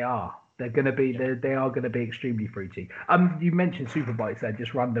 They are. They're going to be. They are going to be extremely fruity. You mentioned Superbikes there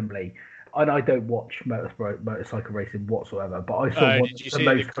just randomly, and I don't watch motorcycle racing whatsoever. But I saw one did you of the see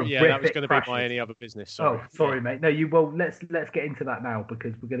most horrific that was going to crashes. be my any other business. Sorry. Oh, sorry, mate. No, you will. Let's get into that now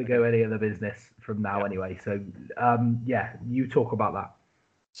because we're going to go any other business from now anyway. So, you talk about that.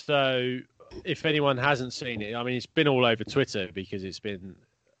 So, if anyone hasn't seen it, I mean, it's been all over Twitter because it's been.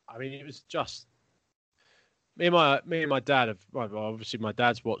 I mean, it was just me and my dad have. Well, obviously, my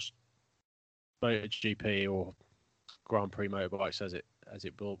dad's watched MotoGP or Grand Prix motorbikes as it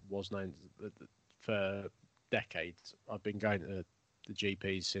was known for decades. I've been going to the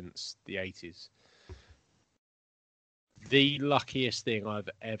GPs since the 80s. The luckiest thing I've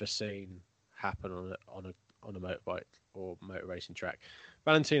ever seen happen on a motorbike or motor racing track.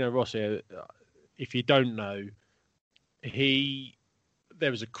 Valentino Rossi, if you don't know,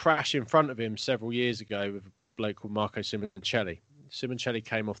 there was a crash in front of him several years ago with a bloke called Marco Simoncelli. Simoncelli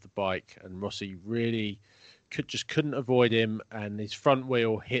came off the bike and Rossi really couldn't avoid him, and his front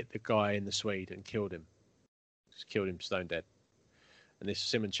wheel hit the guy in the Swede and killed him. Just killed him stone dead. And this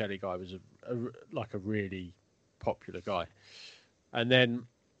Simoncelli guy was a really popular guy. And then,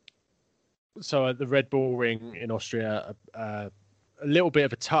 so at the Red Bull Ring in Austria, a little bit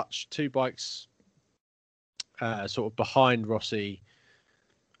of a touch, 2 bikes sort of behind Rossi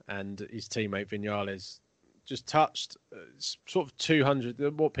and his teammate Viñales just touched sort of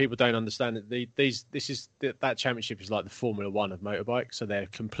 200. What people don't understand that championship is like the Formula One of motorbikes. So they're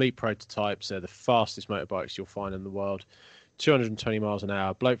complete prototypes. They're the fastest motorbikes you'll find in the world. 220 miles an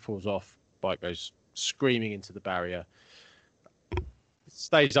hour. Bloke falls off. Bike goes screaming into the barrier.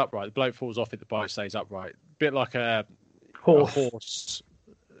 Stays upright. The bloke falls off it. The bike stays upright. A bit like a horse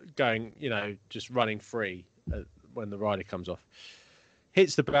going, just running free when the rider comes off.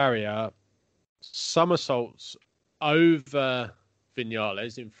 Hits the barrier, somersaults over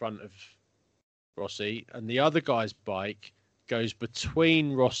Viñales in front of Rossi, and the other guy's bike goes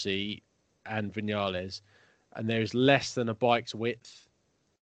between Rossi and Viñales, and there is less than a bike's width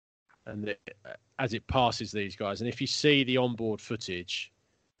and as it passes these guys. And if you see the onboard footage,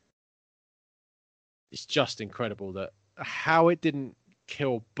 it's just incredible that how it didn't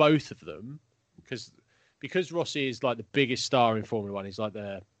kill both of them, because Rossi is like the biggest star in Formula One. He's like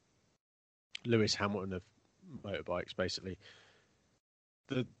the Lewis Hamilton of motorbikes, basically.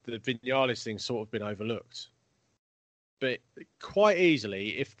 The Viñales thing's sort of been overlooked. But quite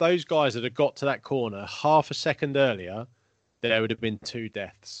easily, if those guys had got to that corner half a second earlier, there would have been 2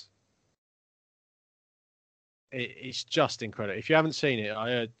 deaths. It's just incredible. If you haven't seen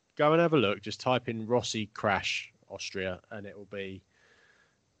it, go and have a look. Just type in Rossi crash Austria, and it will be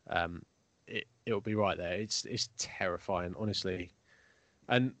right there. It's terrifying, honestly.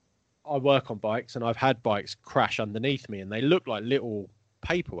 And I work on bikes, and I've had bikes crash underneath me, and they look like little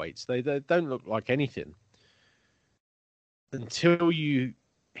paperweights. They don't look like anything until you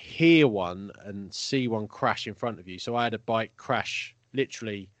hear one and see one crash in front of you. So I had a bike crash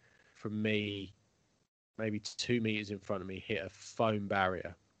literally from me, maybe 2 meters in front of me, hit a foam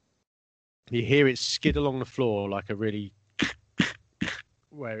barrier. You hear it skid along the floor like a really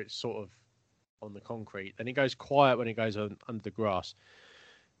where it's sort of on the concrete. Then it goes quiet when it goes under the grass.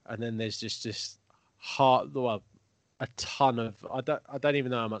 And then there's just this a ton of, I don't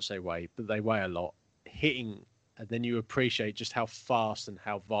even know how much they weigh, but they weigh a lot, hitting. And then you appreciate just how fast and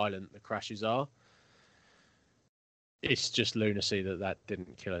how violent the crashes are. It's just lunacy that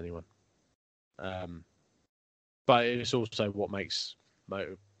didn't kill anyone. But it's also what makes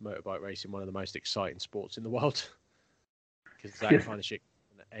motorbike racing one of the most exciting sports in the world. Because that kind of shit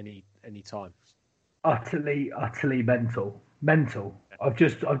any time. Utterly mental. I've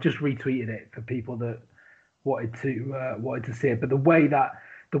just retweeted it for people that wanted to see it. But the way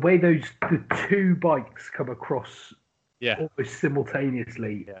the 2 bikes come across almost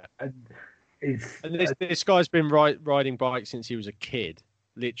simultaneously. Yeah. And this guy's been riding bikes since he was a kid,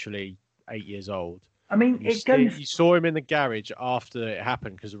 literally 8 years old. I mean, You saw him in the garage after it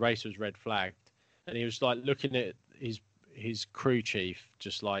happened because the race was red flagged, and he was like looking at his crew chief,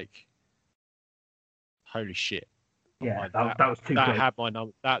 just like, holy shit. Yeah, like, that was too that close. had my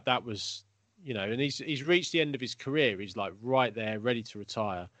number. That was, and he's reached the end of his career. He's like right there, ready to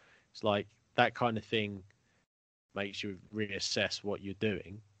retire. It's like that kind of thing makes you reassess what you're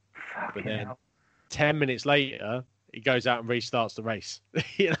doing. But then 10 minutes later, he goes out and restarts the race.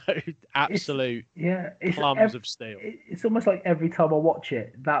 Absolute plums of steel. It's almost like every time I watch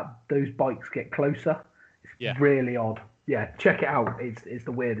it, those bikes get closer. It's really odd. Yeah, check it out. It's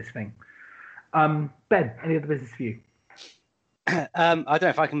the weirdest thing. Ben, any other business for you? I don't know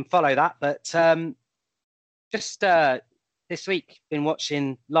if I can follow that, but just this week been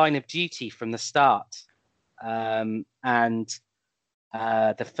watching Line of Duty from the start, and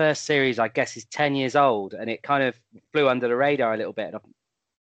the first series, I guess, is 10 years old, and it kind of flew under the radar a little bit. I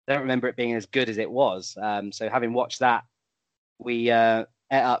don't remember it being as good as it was. So having watched that, we ate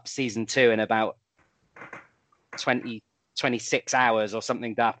up season 2 in about 26 hours or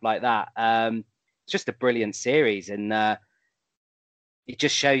something daft like that. It's just a brilliant series, and it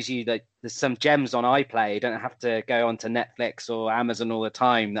just shows you that there's some gems on iPlayer. You don't have to go onto Netflix or Amazon all the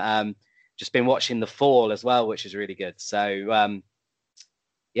time. Just been watching The Fall as well, which is really good. So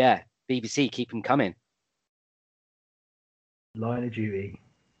yeah, BBC, keep them coming. Line of Duty.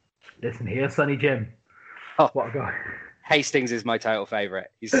 Listen here, Sonny Jim. Oh, what a guy. Hastings is my total favourite.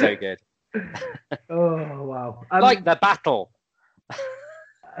 He's so good. Oh, wow. Like the battle.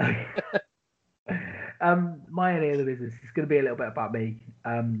 My only other business is going to be a little bit about me.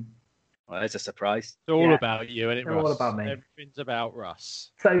 Well, there's a surprise. It's all about you, and it's all about me. Everything's about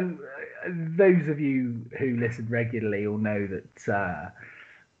Russ. So, those of you who listen regularly will know that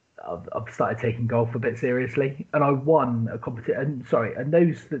I've started taking golf a bit seriously, and I won a competition. And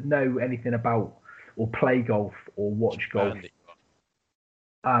those that know anything about or play golf or watch golf,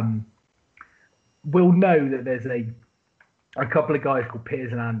 will know that there's a couple of guys called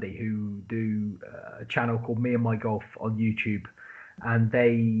Piers and Andy who do a channel called Me and My Golf on YouTube, and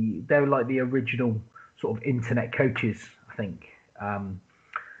they're like the original sort of internet coaches, I think.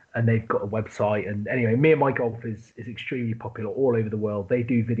 And they've got a website. And anyway, Me and My Golf is extremely popular all over the world. They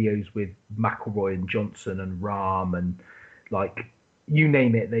do videos with McIlroy and Johnson and Rahm and like you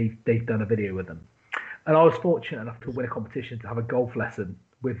name it, they've done a video with them. And I was fortunate enough to win a competition to have a golf lesson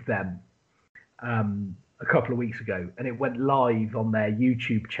with them a couple of weeks ago, and it went live on their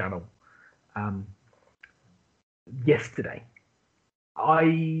YouTube channel yesterday.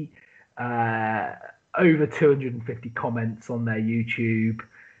 I over 250 comments on their YouTube,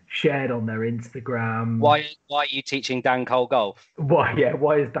 shared on their Instagram. Why are you teaching Dan Cole golf? Why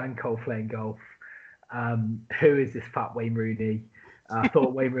is Dan Cole playing golf? Who is this fat Wayne Rooney? I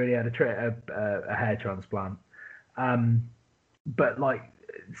thought Wayne Rooney had a hair transplant. But like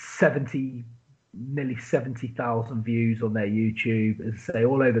nearly 70,000 views on their YouTube, as I say,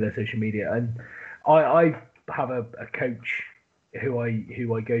 all over their social media. And I have a coach who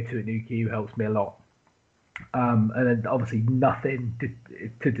I go to at Newquay who helps me a lot. And then obviously nothing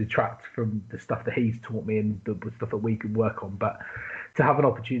to detract from the stuff that he's taught me and the stuff that we can work on, but to have an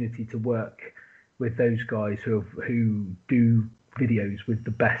opportunity to work with those guys who do videos with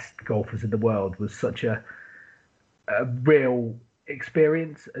the best golfers in the world was such a real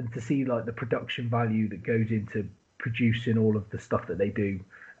experience, and to see like the production value that goes into producing all of the stuff that they do.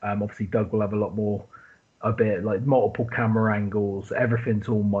 Obviously Doug will have a bit like multiple camera angles, everything's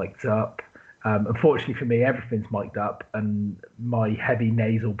all mic'd up. Unfortunately for me, everything's mic'd up, and my heavy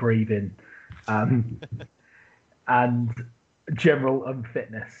nasal breathing and general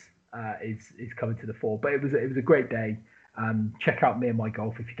unfitness is coming to the fore. But it was a great day. Check out Me and My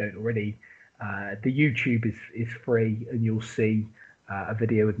Golf if you don't already. The YouTube is free, and you'll see a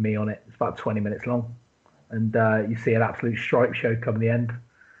video with me on it. It's about 20 minutes long, and you see an absolute stripe show come the end.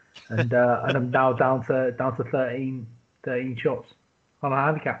 And I'm now down to 13 shots on a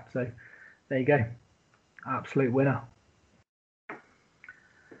handicap. So there you go, absolute winner.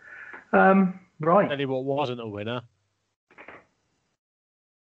 Right. Tell you what wasn't a winner.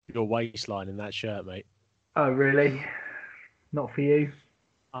 Your waistline in that shirt, mate. Oh really? Not for you.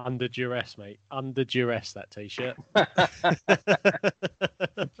 Under duress, mate. Under duress, that t-shirt. It's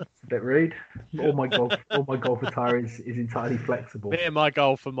a bit rude. All my golf attire is entirely flexible. Me and my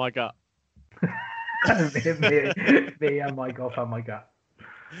golf and my gut. me and my golf and my gut.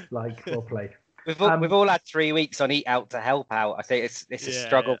 Like, well played. We've all had 3 weeks on Eat Out to help out. I think it's a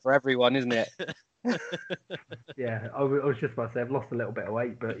struggle for everyone, isn't it? Yeah, I was just about to say I've lost a little bit of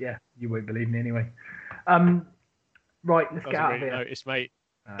weight, but yeah, you won't believe me anyway. Right, let's get out of here. Notice, mate.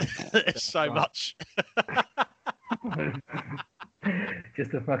 It's so much.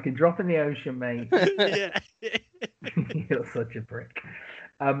 Just a fucking drop in the ocean, mate. Yeah. You're such a prick.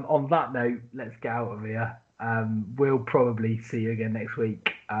 On that note, let's get out of here. We'll probably see you again next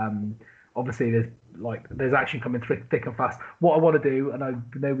week. Obviously, there's action coming thick and fast. What I want to do, and I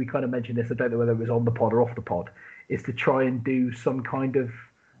know we kind of mentioned this, I don't know whether it was on the pod or off the pod, is to try and do some kind of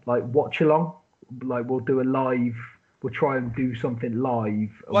like watch along. Like we'll do a live. We'll try and do something live.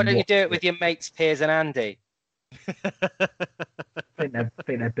 Why don't you do it with your mates Piers and Andy? I think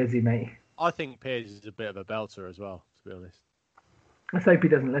they're busy, mate. I think Piers is a bit of a belter as well, to be honest. Let's hope he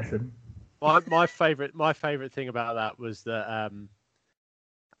doesn't listen. My favourite thing about that was that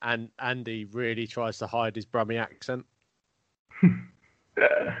and Andy really tries to hide his Brummie accent.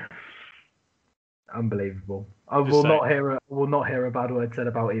 Unbelievable. I will not hear a bad word said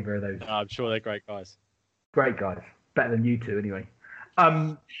about either of those. No, I'm sure they're great guys. Great guys. Better than you two, anyway.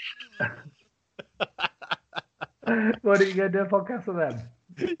 What are you going to do a podcast with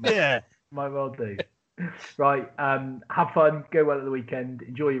them? Yeah. Might well do. Right. Have fun. Go well at the weekend.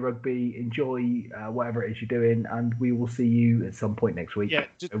 Enjoy your rugby. Enjoy whatever it is you're doing, and we will see you at some point next week. Yeah.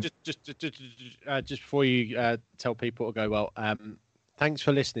 Just before you tell people to go well, thanks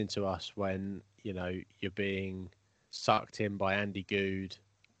for listening to us when you're being sucked in by Andy Good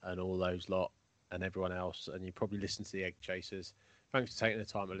and all those lot and everyone else, and you probably listen to the Egg Chasers. Thanks for taking the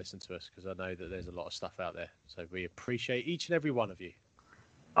time to listen to us, because I know that there's a lot of stuff out there. So we appreciate each and every one of you.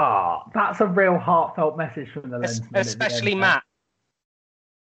 That's a real heartfelt message from the Lensman. Especially Matt.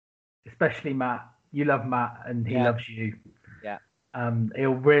 Especially Matt. You love Matt, and he loves you. Yeah.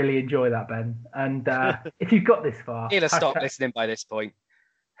 He'll really enjoy that, Ben. And if you've got this far, he'll have stopped listening by this point.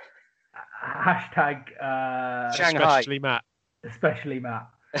 Hashtag Shanghai. Especially Matt.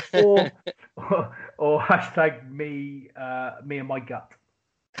 or hashtag me and my gut.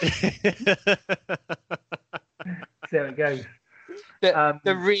 See how it goes.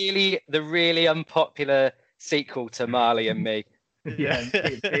 The really unpopular sequel to Marley and Me. Yeah,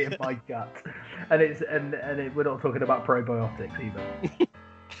 me and my gut. And we're not talking about probiotics either.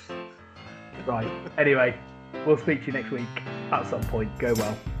 Right. Anyway, we'll speak to you next week at some point. Go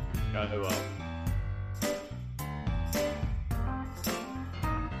well. Go well.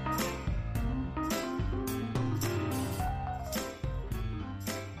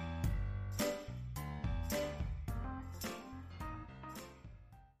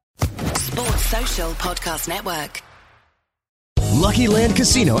 Social Podcast Network. Lucky Land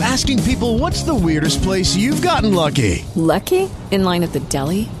Casino, asking people, what's the weirdest place you've gotten lucky? Lucky? In line at the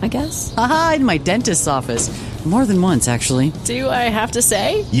deli, I guess? Aha, in my dentist's office. More than once, actually. Do I have to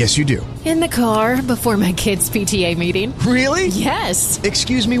say? Yes, you do. In the car before my kids' PTA meeting. Really? Yes.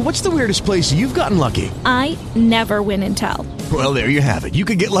 Excuse me, what's the weirdest place you've gotten lucky? I never win and tell. Well, there you have it. You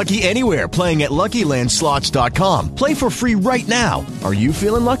can get lucky anywhere, playing at LuckyLandSlots.com. Play for free right now. Are you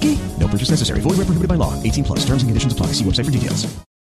feeling lucky? No purchase necessary. Void where prohibited by law. 18+. Terms and conditions apply. See website for details.